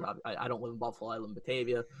 shirts, because I don't live in Buffalo, I live in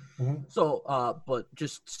Batavia. Mm-hmm. So, but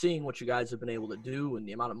just seeing what you guys have been able to do and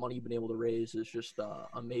the amount of money you've been able to raise is just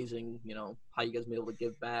amazing. How you guys have been able to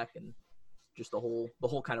give back, and just the whole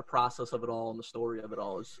kind of process of it all and the story of it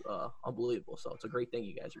all is unbelievable. So it's a great thing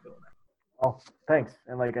you guys are doing there. Oh, thanks.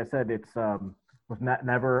 And like I said, it's was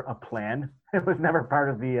never a plan. It was never part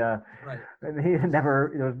of the right.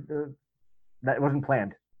 That wasn't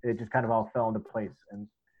planned. It just kind of all fell into place. And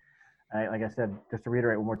like I said, just to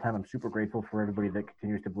reiterate one more time, I'm super grateful for everybody that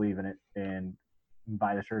continues to believe in it and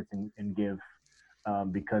buy the shirts and give,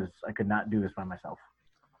 because I could not do this by myself.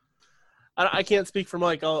 I can't speak for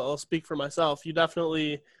Mike. I'll speak for myself.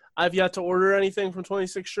 I've yet to order anything from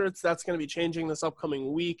 26 shirts. That's going to be changing this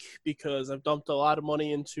upcoming week, because I've dumped a lot of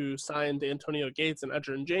money into signed Antonio Gates and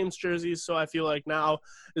Edgerrin James jerseys. So I feel like now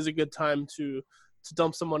is a good time to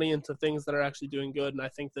dump some money into things that are actually doing good. And I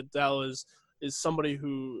think that Dell is somebody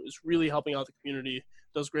who is really helping out the community,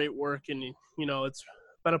 does great work, and it's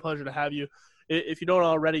been a pleasure to have you. If you don't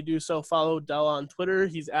already do so, follow Dell on Twitter.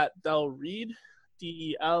 He's at Del Reid,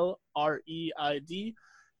 DELREID.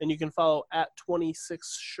 And you can follow at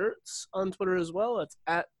 26shirts on Twitter as well. That's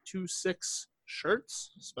at 26shirts,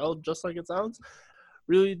 spelled just like it sounds.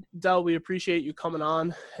 Really, Del, we appreciate you coming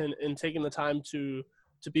on and taking the time to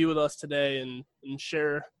be with us today and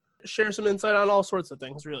share some insight on all sorts of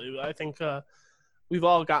things, really. I think we've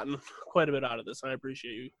all gotten quite a bit out of this, and I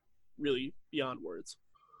appreciate you really beyond words.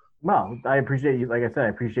 Well, I appreciate you. Like I said, I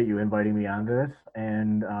appreciate you inviting me onto this,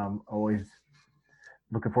 and always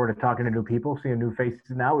looking forward to talking to new people, seeing new faces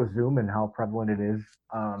now with Zoom and how prevalent it is.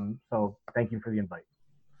 So thank you for the invite.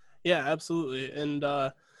 Yeah, absolutely. And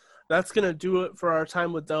that's going to do it for our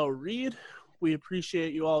time with Del Reid. We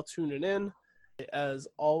appreciate you all tuning in. As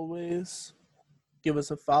always, give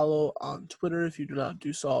us a follow on Twitter if you do not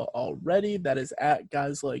do so already. That is at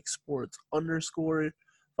 @GuysLikeSports_.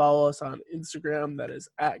 Follow us on Instagram. That is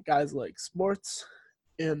at @GuysLikeSports.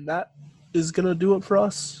 And that is going to do it for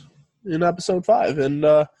us in episode 5. And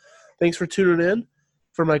thanks for tuning in.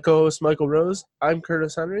 For my co-host, Michael Rose, I'm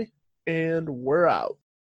Curtis Henry, and we're out.